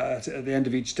place at the end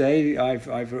of each day.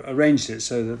 I've arranged it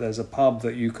so that there's a pub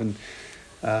that you can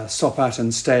stop at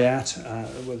and stay at,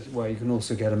 where you can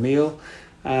also get a meal.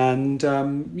 And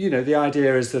the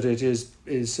idea is that it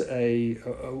is a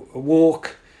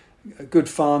walk, good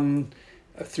fun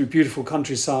through beautiful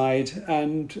countryside,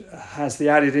 and has the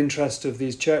added interest of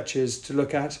these churches to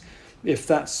look at, if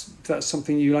that's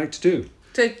something you like to do.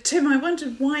 So, Tim, I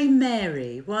wondered why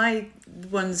Mary? Why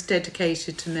one's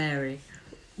dedicated to Mary?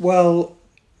 Well,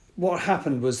 what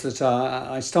happened was that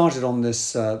I started on this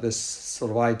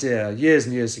sort of idea years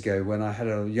and years ago when I had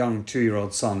a young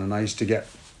 2-year-old son, and I used to get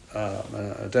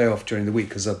a day off during the week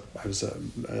because I'm a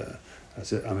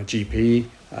GP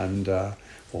and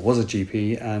was a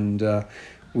GP, and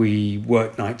we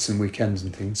worked nights and weekends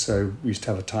and things. So we used to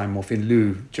have a time off in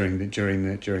lieu during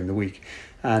the week,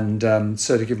 and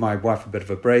so to give my wife a bit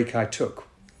of a break, I took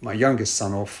my youngest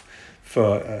son off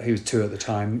for he was 2 at the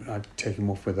time. I'd take him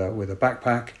off with a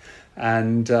backpack,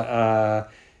 and I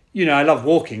love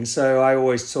walking, so I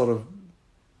always sort of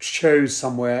chose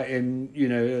somewhere in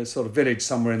a sort of village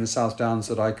somewhere in the South Downs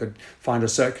that I could find a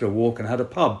circular walk and had a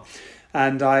pub.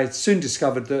 And I soon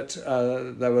discovered that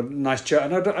there were nice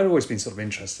churches, and I'd always been sort of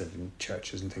interested in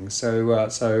churches and things.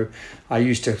 So I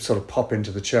used to sort of pop into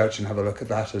the church and have a look at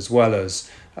that, as well as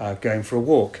going for a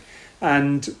walk.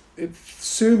 And it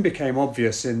soon became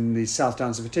obvious in the South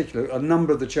Downs in particular, a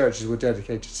number of the churches were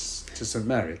dedicated to St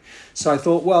Mary. So I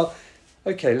thought, well,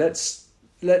 okay, let's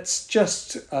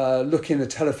just look in the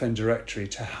telephone directory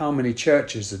to how many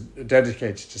churches are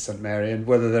dedicated to St Mary and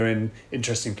whether they're in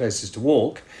interesting places to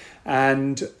walk.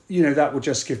 And, that would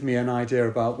just give me an idea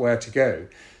about where to go.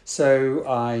 So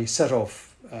I set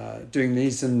off doing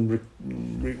these and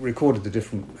recorded the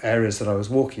different areas that I was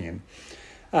walking in.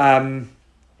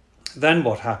 Then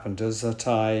what happened is that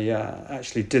I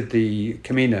actually did the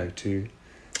Camino to...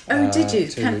 did you?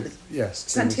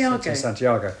 Yes. Santiago. To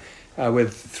Santiago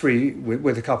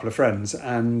with a couple of friends.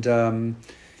 And...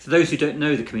 For those who don't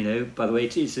know the Camino, by the way,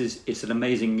 it's an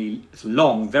amazingly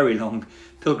long, very long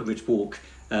pilgrimage walk,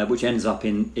 which ends up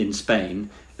in Spain,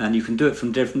 and you can do it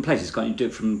from different places. Can't you do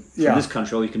it from this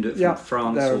country, or you can do it from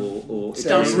France or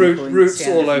Italy? Routes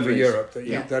all over Europe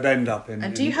that end up in.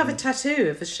 And do you have a tattoo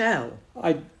of a shell?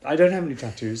 I don't have any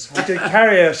tattoos. I did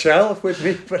carry a shell with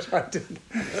me, but I didn't.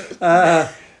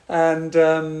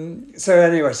 So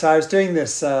anyway, so I was doing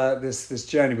this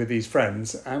journey with these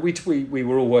friends, and we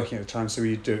were all working at the time, so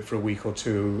we'd do it for a week or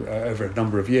two over a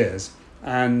number of years.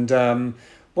 And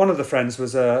one of the friends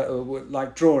was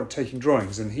taking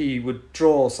drawings, and he would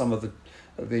draw some of the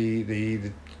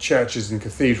churches and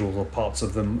cathedrals, or parts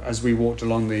of them, as we walked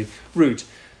along the route.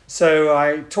 So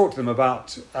I talked to them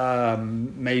about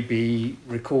maybe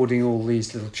recording all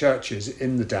these little churches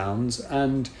in the Downs,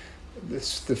 and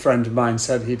the friend of mine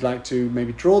said he'd like to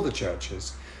maybe draw the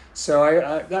churches.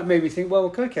 So that made me think, well,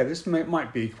 okay, this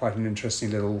might be quite an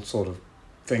interesting little sort of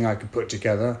thing I could put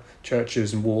together,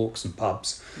 churches and walks and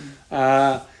pubs.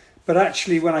 But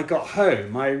actually, when I got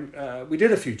home, we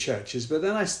did a few churches, but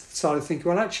then I started thinking,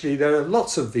 well, actually, there are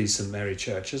lots of these St Mary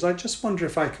churches. I just wonder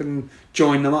if I can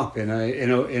join them up in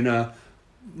a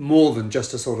more than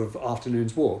just a sort of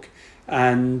afternoon's walk.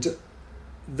 And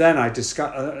then I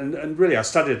discovered, and really I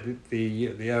studied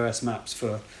the OS maps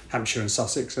for Hampshire and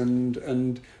Sussex,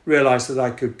 and realised that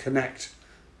I could connect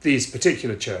these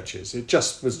particular churches. It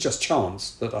was just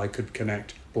chance that I could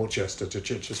connect Portchester to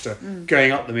Chichester,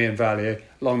 going up the Meon Valley,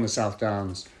 along the South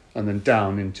Downs, and then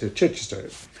down into Chichester.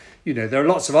 You know, there are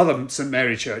lots of other St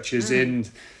Mary churches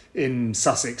in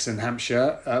Sussex and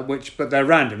Hampshire, but they're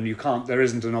random. There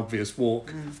isn't an obvious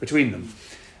walk between them.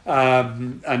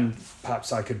 And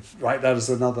perhaps I could write that as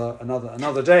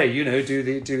another day. You know, do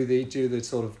the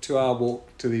sort of 2-hour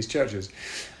walk to these churches.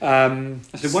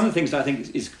 So one of the things that I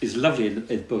think is lovely in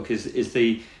the book is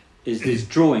these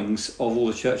drawings of all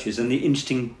the churches and the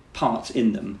interesting parts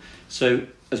in them. So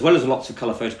as well as lots of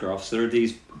colour photographs, there are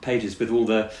these pages with all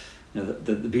the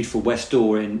beautiful west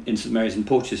door in St Mary's in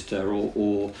Portchester, or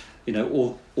all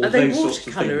are those they sorts of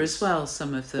things. watercolour as well?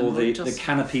 Some of them, or the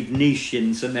canopied niche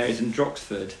in St Mary's in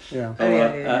Droxford. Yeah.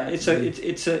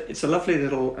 It's a lovely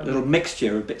little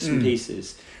mixture of bits and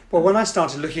pieces. Well, when I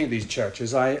started looking at these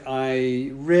churches,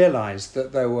 I realised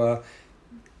that there were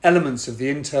elements of the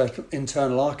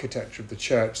internal architecture of the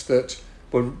church that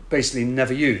were basically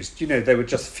never used. You know, they were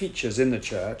just features in the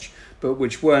church, but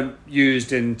which weren't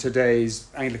used in today's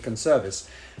Anglican service.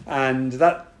 And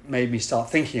that made me start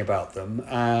thinking about them.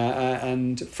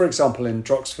 And for example, in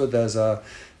Droxford,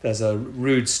 there's a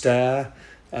rood stair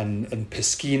and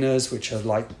piscinas, which are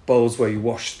like bowls where you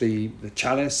wash the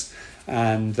chalice,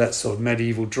 and that sort of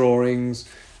medieval drawings.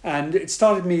 And it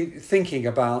started me thinking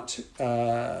about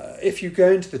if you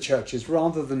go into the churches,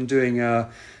 rather than doing a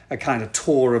kind of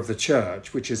tour of the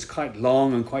church, which is quite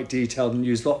long and quite detailed and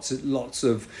use lots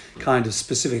of kind of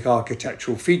specific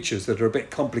architectural features that are a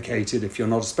bit complicated if you're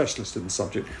not a specialist in the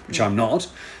subject, which I'm not,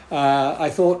 I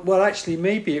thought, well, actually,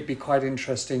 maybe it'd be quite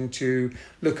interesting to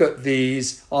look at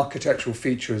these architectural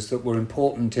features that were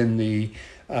important in the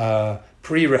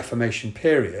pre-Reformation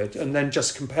period and then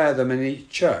just compare them in each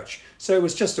church. So it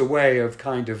was just a way of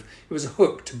it was a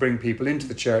hook to bring people into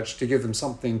the church, to give them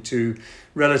something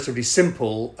relatively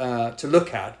simple to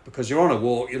look at, because you're on a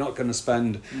walk, you're not going to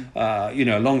spend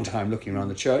a long time looking around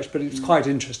the church, but it's quite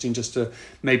interesting just to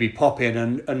maybe pop in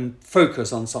and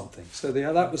focus on something. So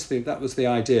that was the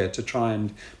idea, to try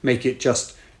and make it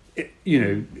just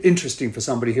interesting for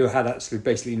somebody who had actually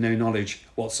basically no knowledge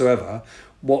whatsoever.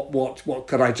 What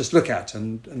could I just look at?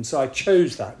 And so I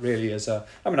chose that really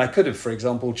I could have, for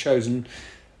example, chosen,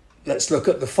 let's look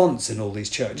at the fonts in all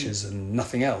these churches and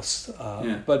nothing else.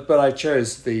 But I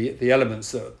chose the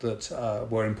elements that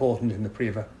were important in the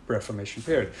pre-Reformation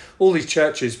period. All these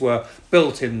churches were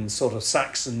built in sort of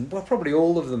Saxon, well, probably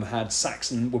all of them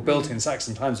were built in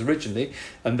Saxon times originally,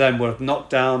 and then were knocked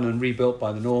down and rebuilt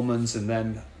by the Normans, and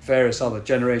then various other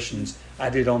generations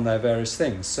added on their various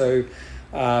things. So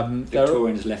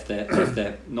Victorians left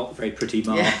their not very pretty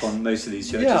mark on most of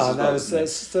these churches. Yeah,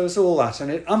 there was all that,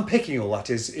 and unpicking all that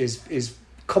is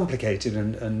complicated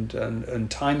and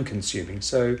time consuming.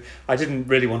 So I didn't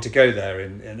really want to go there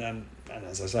and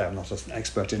as I say, I'm not an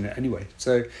expert in it anyway.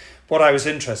 So what I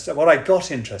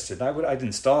got interested, I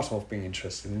didn't start off being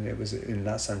interested in it. It was, in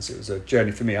that sense, it was a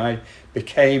journey for me. I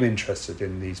became interested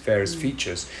in these various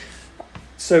features.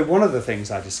 So one of the things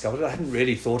I discovered, I hadn't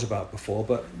really thought about before,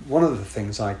 but one of the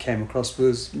things I came across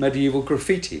was medieval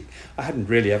graffiti. I hadn't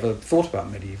really ever thought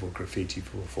about medieval graffiti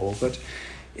before, but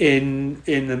in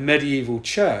the medieval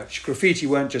church, graffiti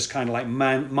weren't just kind of like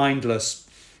mindless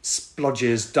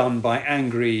splodges done by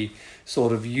angry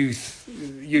sort of youth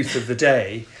of the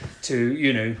day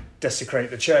to,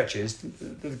 desecrate the churches.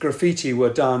 The graffiti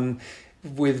were done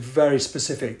with very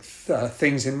specific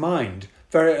things in mind.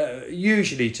 Very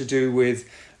usually to do with,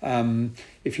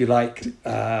 if you like,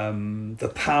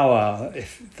 the power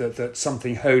that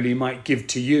something holy might give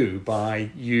to you by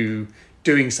you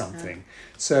doing something.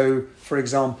 So, for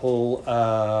example,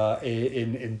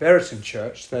 in Brereton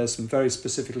Church, there's some very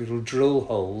specific little drill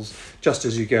holes just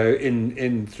as you go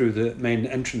in through the main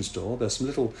entrance door. There's some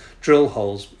little drill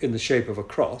holes in the shape of a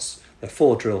cross. There are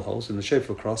 4 drill holes in the shape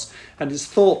of a cross, and it's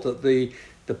thought that the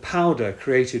powder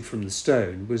created from the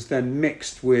stone was then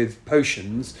mixed with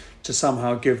potions to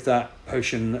somehow give that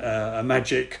potion a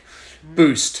magic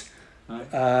boost.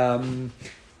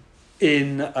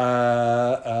 In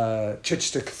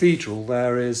Chichester Cathedral,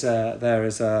 there is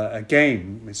a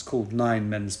game. It's called Nine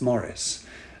Men's Morris,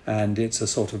 and it's a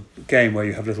sort of game where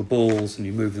you have little balls and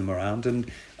you move them around. And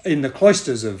in the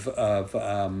cloisters of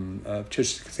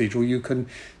Chichester Cathedral, you can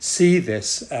see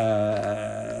this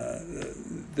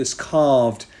this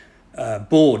carved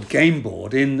game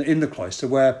board in the cloister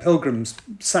where pilgrims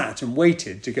sat and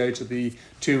waited to go to the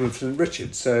tomb of St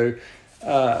Richard. So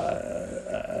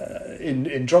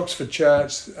in Droxford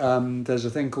Church, there's a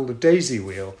thing called a daisy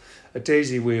wheel. A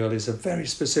daisy wheel is a very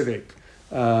specific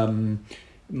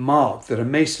mark that a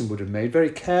mason would have made, very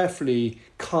carefully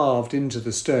carved into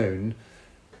the stone,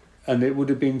 and it would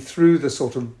have been through the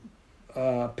sort of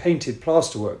painted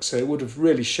plasterwork, so it would have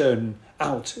really shown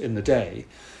out in the day.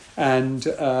 And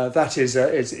that is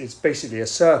it's basically a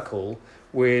circle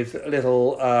with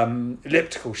little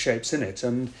elliptical shapes in it,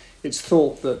 and it's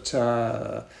thought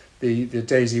that the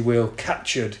daisy wheel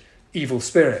captured evil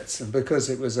spirits, and because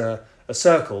it was a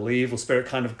circle, the evil spirit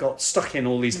kind of got stuck in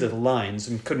all these little lines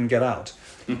and couldn't get out.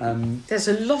 There's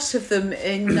a lot of them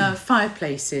in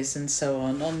fireplaces and so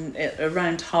on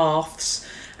around hearths,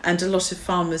 and a lot of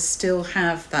farmers still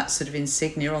have that sort of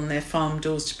insignia on their farm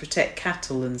doors to protect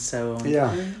cattle and so on.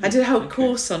 Yeah. I did a whole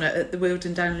course on it at the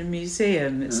Wealdon Downland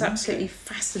Museum. It's absolutely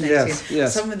fascinating,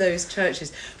 Yes. some of those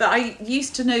churches. But I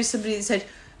used to know somebody that said,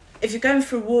 if you're going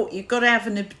for a walk, you've got to have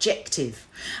an objective.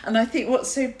 And I think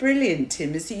what's so brilliant,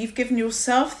 Tim, is that you've given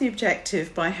yourself the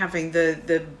objective by having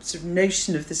the sort of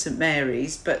notion of the St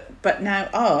Mary's, but now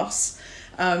us,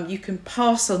 you can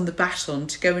pass on the baton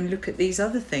to go and look at these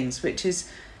other things, which is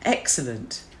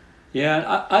excellent.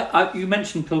 Yeah, I you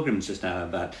mentioned pilgrims just now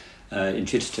about in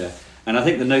Chichester, and I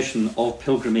think the notion of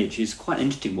pilgrimage is quite an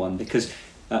interesting one, because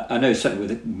I know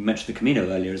certainly you mentioned the Camino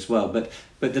earlier as well, but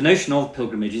the notion of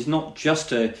pilgrimage is not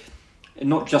just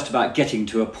about getting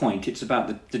to a point. It's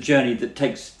about the journey that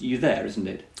takes you there, isn't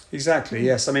it? Exactly,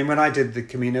 yes. I mean, when I did the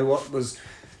Camino,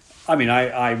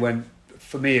 I went,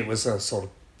 for me it was a sort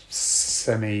of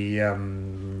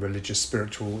semi-religious,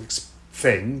 spiritual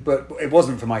thing, but it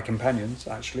wasn't for my companions,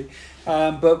 actually.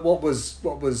 But what was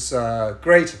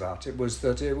great about it was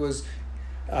that it was,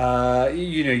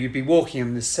 you'd be walking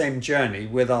on the same journey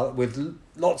with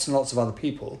lots and lots of other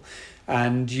people,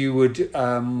 and you would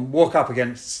walk up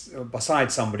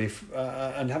beside somebody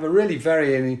and have a really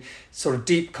very sort of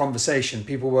deep conversation.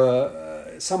 People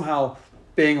were somehow,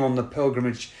 being on the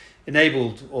pilgrimage,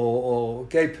 enabled or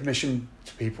gave permission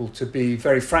to people to be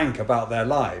very frank about their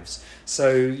lives.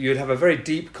 So you'd have a very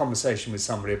deep conversation with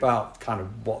somebody about kind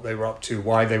of what they were up to,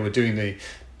 why they were doing the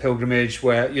pilgrimage,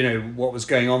 what was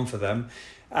going on for them.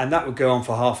 And that would go on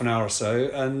for half an hour or so,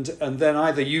 and then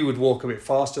either you would walk a bit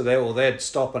faster there, or they'd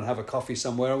stop and have a coffee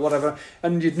somewhere or whatever,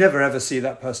 and you'd never ever see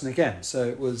that person again. So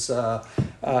it was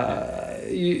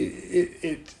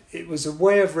it was a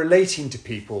way of relating to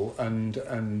people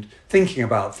and thinking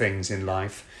about things in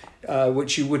life,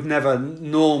 which you would never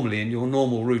normally in your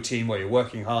normal routine where you're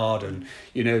working hard and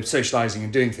socialising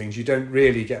and doing things. You don't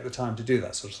really get the time to do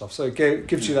that sort of stuff. So it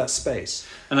gives you that space.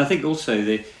 And I think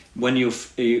also when you're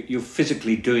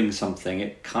physically doing something,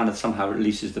 it kind of somehow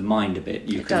releases the mind a bit.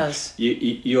 It does.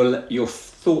 Your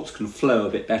thoughts can flow a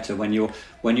bit better when you're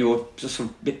just sort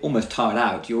of a bit almost tired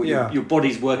out. Your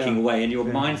body's working away and your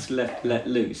mind's let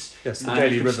loose. Yes, the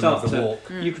daily rhythm of the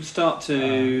walk. You can start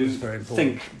to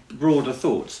think broader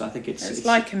thoughts. I think it's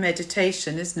like a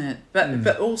meditation, isn't it?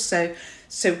 But also,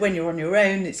 so when you're on your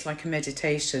own, it's like a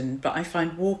meditation. But I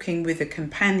find walking with a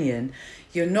companion,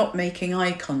 you're not making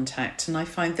eye contact, and I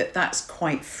find that that's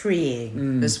quite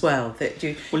freeing as well. That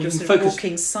you're sort of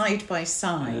walking side by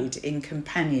side in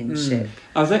companionship.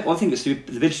 I think it's the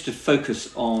ability to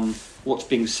focus on what's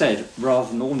being said rather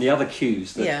than all the other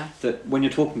cues. That when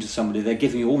you're talking to somebody, they're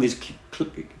giving you all these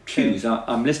cues.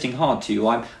 I'm listening hard to you.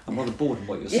 I'm rather bored of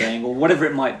what you're saying, or whatever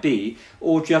it might be,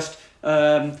 or just.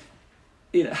 Having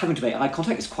to make eye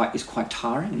contact is quite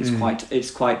tiring. It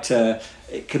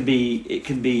can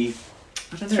be.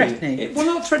 I don't know. Threatening.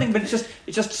 Not threatening, but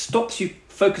it just stops you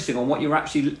focusing on what you're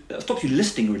actually stops you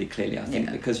listening really clearly. I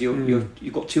think because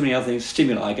you've got too many other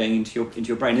stimuli going into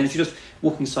your brain, and if you're just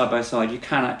walking side by side, you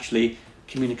can actually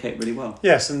communicate really well.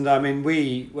 Yes, and I mean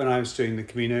when I was doing the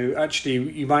Camino,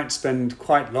 actually you might spend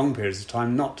quite long periods of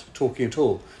time not talking at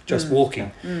all, just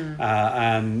walking,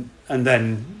 and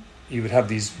then you would have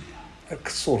these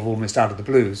sort of almost out of the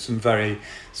blue, some very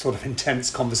sort of intense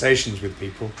conversations with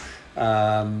people.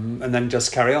 And then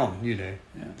just carry on, Yeah.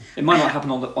 It might not happen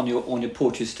on your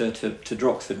Porchester to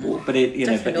Droxford walk, but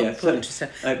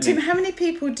Tim, how many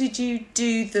people did you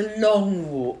do the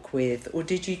long walk with, or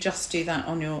did you just do that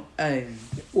on your own?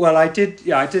 Well, I did.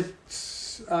 Yeah, I did.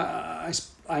 I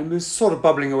was sort of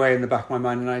bubbling away in the back of my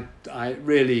mind, and I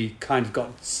really kind of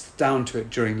got down to it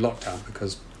during lockdown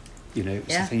because, it was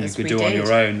the thing you could do on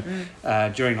your own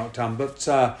during lockdown,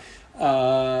 but.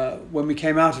 when we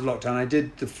came out of lockdown, I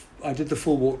did the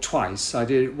full walk twice. I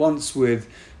did it once with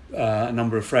a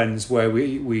number of friends where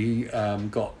we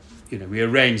got, we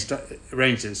arranged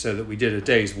it so that we did a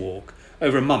day's walk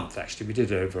over a month. Actually, we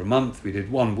did it over a month. We did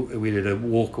a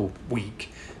walk a week,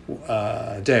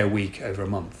 a day a week over a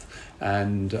month,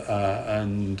 and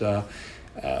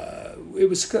it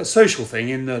was a social thing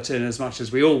in as much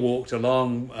as we all walked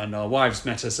along and our wives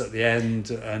met us at the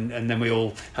end, and then we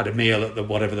all had a meal at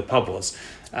whatever the pub was,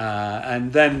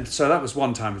 and then so that was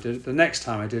one time I did it. The next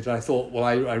time I did it, I thought, well,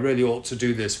 I really ought to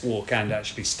do this walk and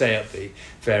actually stay at the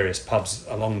various pubs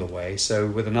along the way. So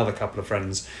with another couple of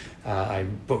friends, I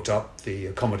booked up the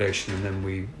accommodation and then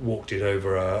we walked it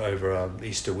over a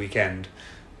Easter weekend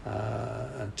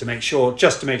to make sure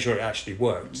it actually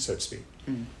worked, so to speak.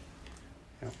 Mm.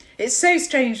 It's so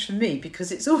strange for me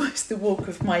because it's almost the walk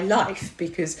of my life,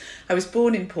 because I was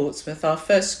born in Portsmouth. Our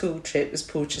first school trip was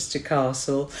Porchester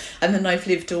Castle, and then I've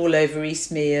lived all over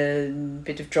Eastmead, a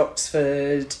bit of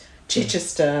Droxford,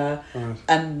 Chichester,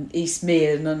 and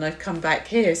Eastmead, and I've come back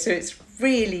here. So it's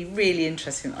really, really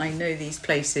interesting. I know these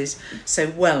places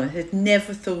so well and had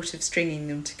never thought of stringing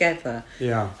them together.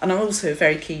 Yeah. And I'm also a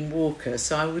very keen walker,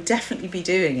 so I will definitely be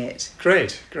doing it.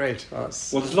 Great. Well,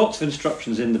 there's lots of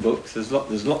instructions in the book. There's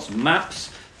lots of maps,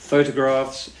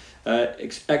 photographs,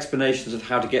 explanations of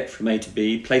how to get from A to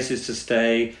B, places to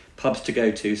stay, pubs to go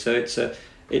to. So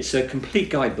it's a complete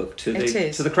guidebook to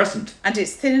the Crescent, and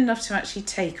it's thin enough to actually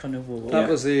take on a walk. That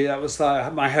was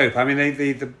my hope. I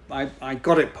mean, I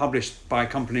got it published by a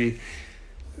company,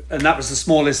 and that was the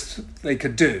smallest they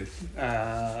could do.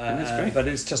 That's great. But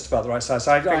it's just about the right size.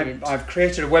 So I've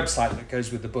created a website that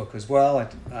goes with the book as well,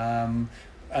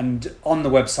 and on the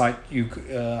website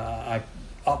I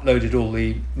uploaded all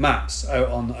the maps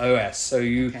on OS. So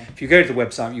if you go to the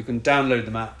website, you can download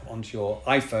the map onto your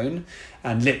iPhone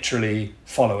and literally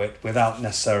follow it without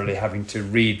necessarily having to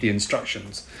read the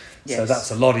instructions. Yes. So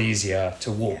that's a lot easier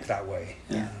to walk that way.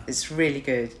 Yeah, it's really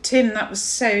good. Tim, that was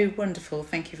so wonderful.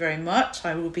 Thank you very much.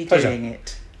 I will be doing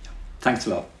it. Thanks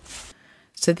a lot.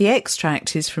 So the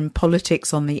extract is from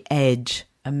Politics on the Edge,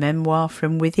 a memoir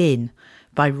from within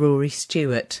by Rory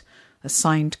Stewart, a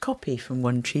signed copy from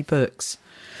One Tree Books.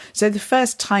 So the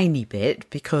first tiny bit,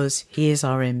 because he is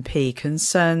our MP,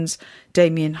 concerns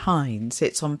Damian Hinds.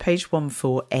 It's on page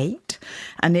 148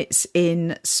 and it's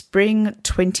in spring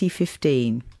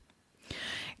 2015.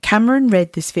 Cameron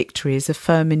read this victory as a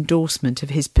firm endorsement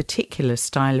of his particular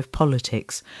style of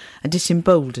politics, and it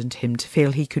emboldened him to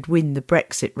feel he could win the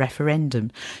Brexit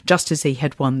referendum, just as he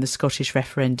had won the Scottish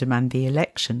referendum and the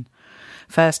election.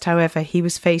 First, however, he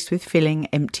was faced with filling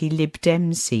empty Lib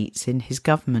Dem seats in his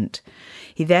government.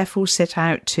 He therefore set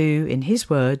out to, in his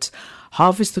words,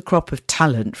 harvest the crop of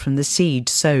talent from the seed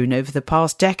sown over the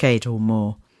past decade or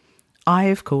more. I,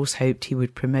 of course, hoped he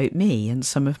would promote me and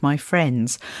some of my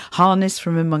friends, harness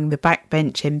from among the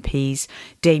backbench MPs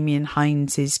Damian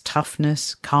Hinds's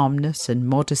toughness, calmness and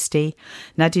modesty,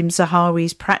 Nadim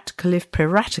Zahawi's practical if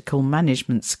piratical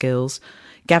management skills,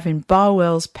 Gavin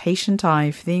Barwell's patient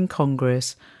eye for the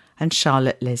incongruous, and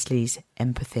Charlotte Leslie's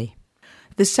empathy.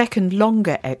 The second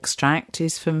longer extract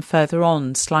is from further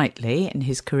on slightly in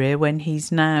his career, when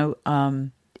he's now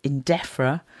in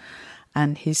DEFRA,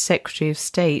 and his Secretary of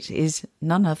State is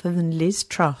none other than Liz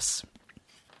Truss.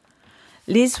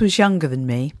 Liz was younger than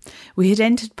me. We had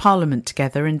entered Parliament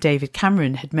together, and David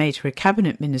Cameron had made her a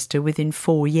Cabinet Minister within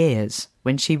 4 years,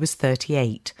 when she was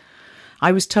 38.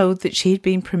 I was told that she had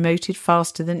been promoted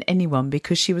faster than anyone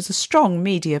because she was a strong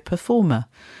media performer.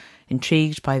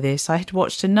 Intrigued by this, I had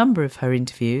watched a number of her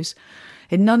interviews.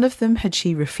 In none of them had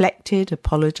she reflected,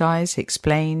 apologised,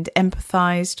 explained,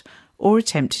 empathised, or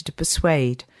attempted to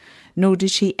persuade. Nor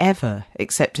did she ever,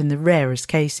 except in the rarest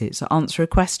cases, answer a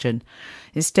question.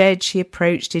 Instead, she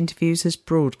approached interviews as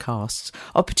broadcasts,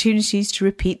 opportunities to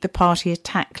repeat the party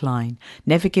attack line,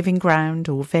 never giving ground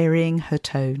or varying her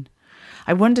tone.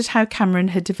 I wondered how Cameron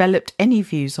had developed any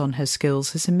views on her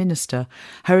skills as a minister,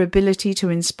 her ability to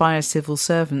inspire civil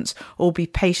servants or be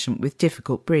patient with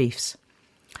difficult briefs.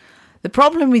 "The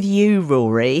problem with you,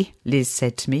 Rory," Liz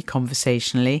said to me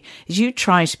conversationally, "is you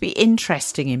try to be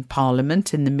interesting in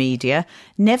Parliament and the media,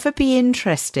 never be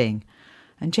interesting."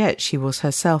 And yet she was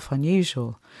herself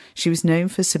unusual. She was known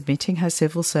for submitting her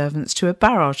civil servants to a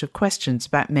barrage of questions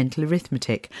about mental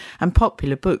arithmetic and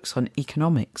popular books on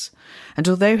economics. And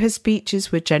although her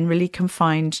speeches were generally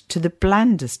confined to the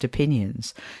blandest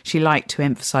opinions, she liked to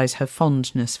emphasise her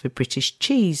fondness for British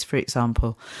cheese, for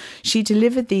example. She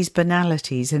delivered these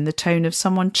banalities in the tone of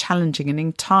someone challenging an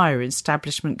entire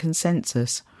establishment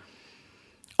consensus.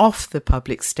 Off the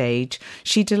public stage,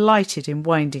 she delighted in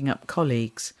winding up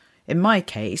colleagues. In my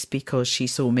case, because she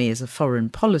saw me as a foreign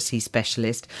policy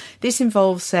specialist, this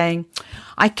involves saying,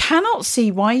 I cannot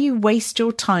see why you waste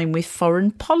your time with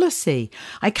foreign policy.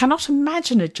 I cannot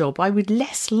imagine a job I would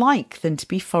less like than to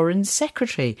be Foreign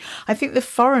Secretary. I think the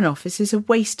Foreign Office is a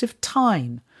waste of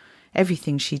time.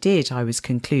 Everything she did, I was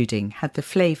concluding, had the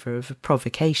flavour of a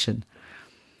provocation.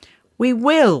 We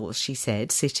will, she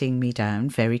said, sitting me down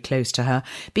very close to her,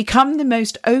 become the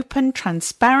most open,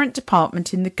 transparent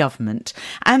department in the government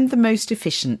and the most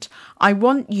efficient. I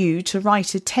want you to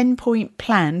write a 10-point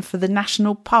plan for the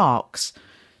national parks.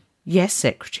 Yes,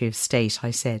 Secretary of State, I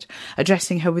said,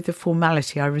 addressing her with the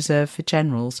formality I reserve for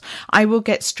generals. I will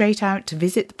get straight out to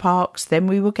visit the parks, then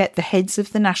we will get the heads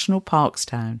of the national parks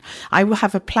down. I will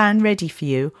have a plan ready for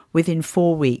you within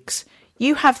 4 weeks.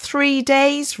 You have 3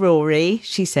 days, Rory,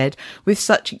 she said, with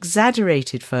such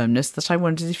exaggerated firmness that I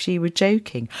wondered if she were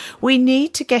joking. We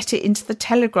need to get it into the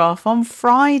Telegraph on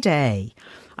Friday.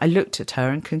 I looked at her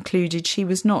and concluded she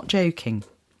was not joking.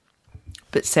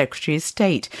 But Secretary of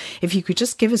State, if you could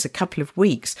just give us a couple of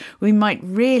weeks, we might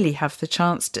really have the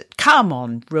chance to... Come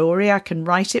on, Rory, I can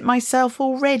write it myself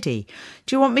already.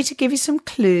 Do you want me to give you some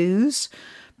clues?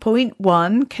 Point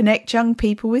 1, connect young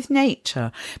people with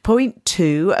nature. Point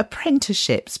 2,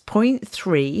 apprenticeships. Point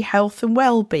 3, health and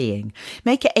well-being.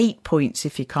 Make it 8 points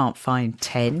if you can't find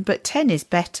 10, but 10 is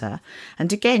better.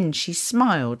 And again she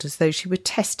smiled as though she were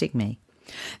testing me.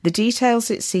 The details,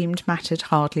 it seemed, mattered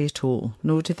hardly at all,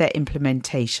 nor did their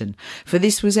implementation, for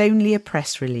this was only a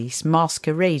press release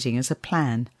masquerading as a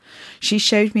plan. She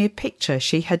showed me a picture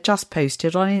she had just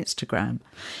posted on Instagram.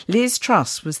 Liz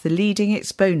Truss was the leading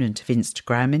exponent of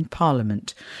Instagram in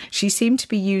Parliament. She seemed to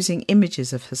be using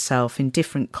images of herself in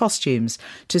different costumes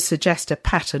to suggest a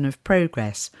pattern of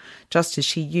progress, just as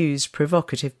she used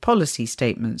provocative policy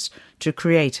statements to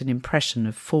create an impression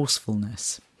of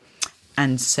forcefulness.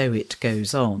 And so it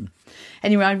goes on.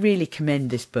 Anyway, I really commend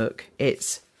this book.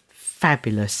 It's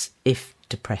fabulous, if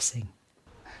depressing.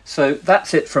 So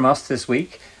that's it from us this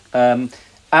week.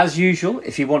 As usual,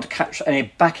 if you want to catch any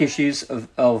back issues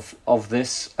of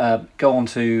this, go on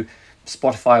to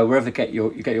Spotify or wherever you get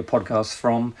your podcasts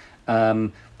from.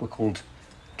 We're called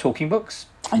Talking Books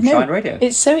from Shine Radio.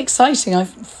 It's so exciting.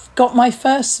 I've got my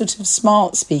first sort of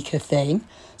smart speaker thing.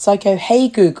 So I go, hey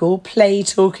Google, play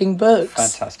Talking Books.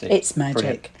 Fantastic. It's magic.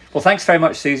 Brilliant. Well, thanks very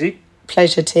much, Susie.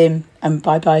 Pleasure, Tim, and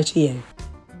bye-bye to you.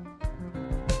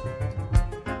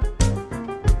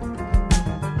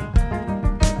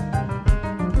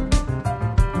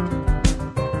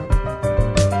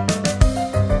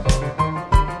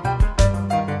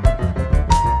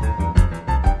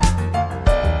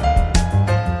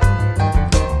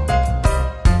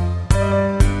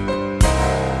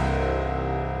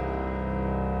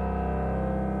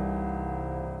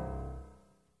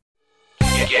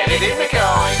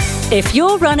 If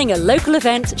you're running a local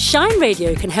event, Shine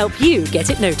Radio can help you get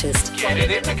it noticed. Get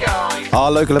it in the guide. Our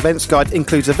local events guide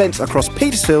includes events across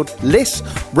Petersfield, Liss,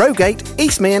 Rogate,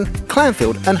 Eastmead,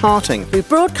 Clanfield and Harting. We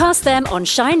broadcast them on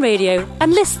Shine Radio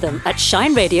and list them at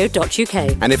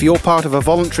shineradio.uk. And if you're part of a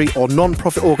voluntary or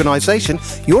non-profit organisation,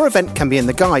 your event can be in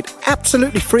the guide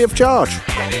absolutely free of charge.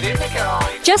 Get it in the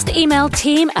guide. Just email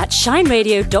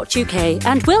team@shineradio.uk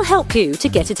and we'll help you to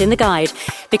get it in the guide.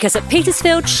 Because at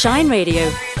Petersfield Shine Radio,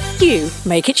 you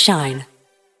make it shine.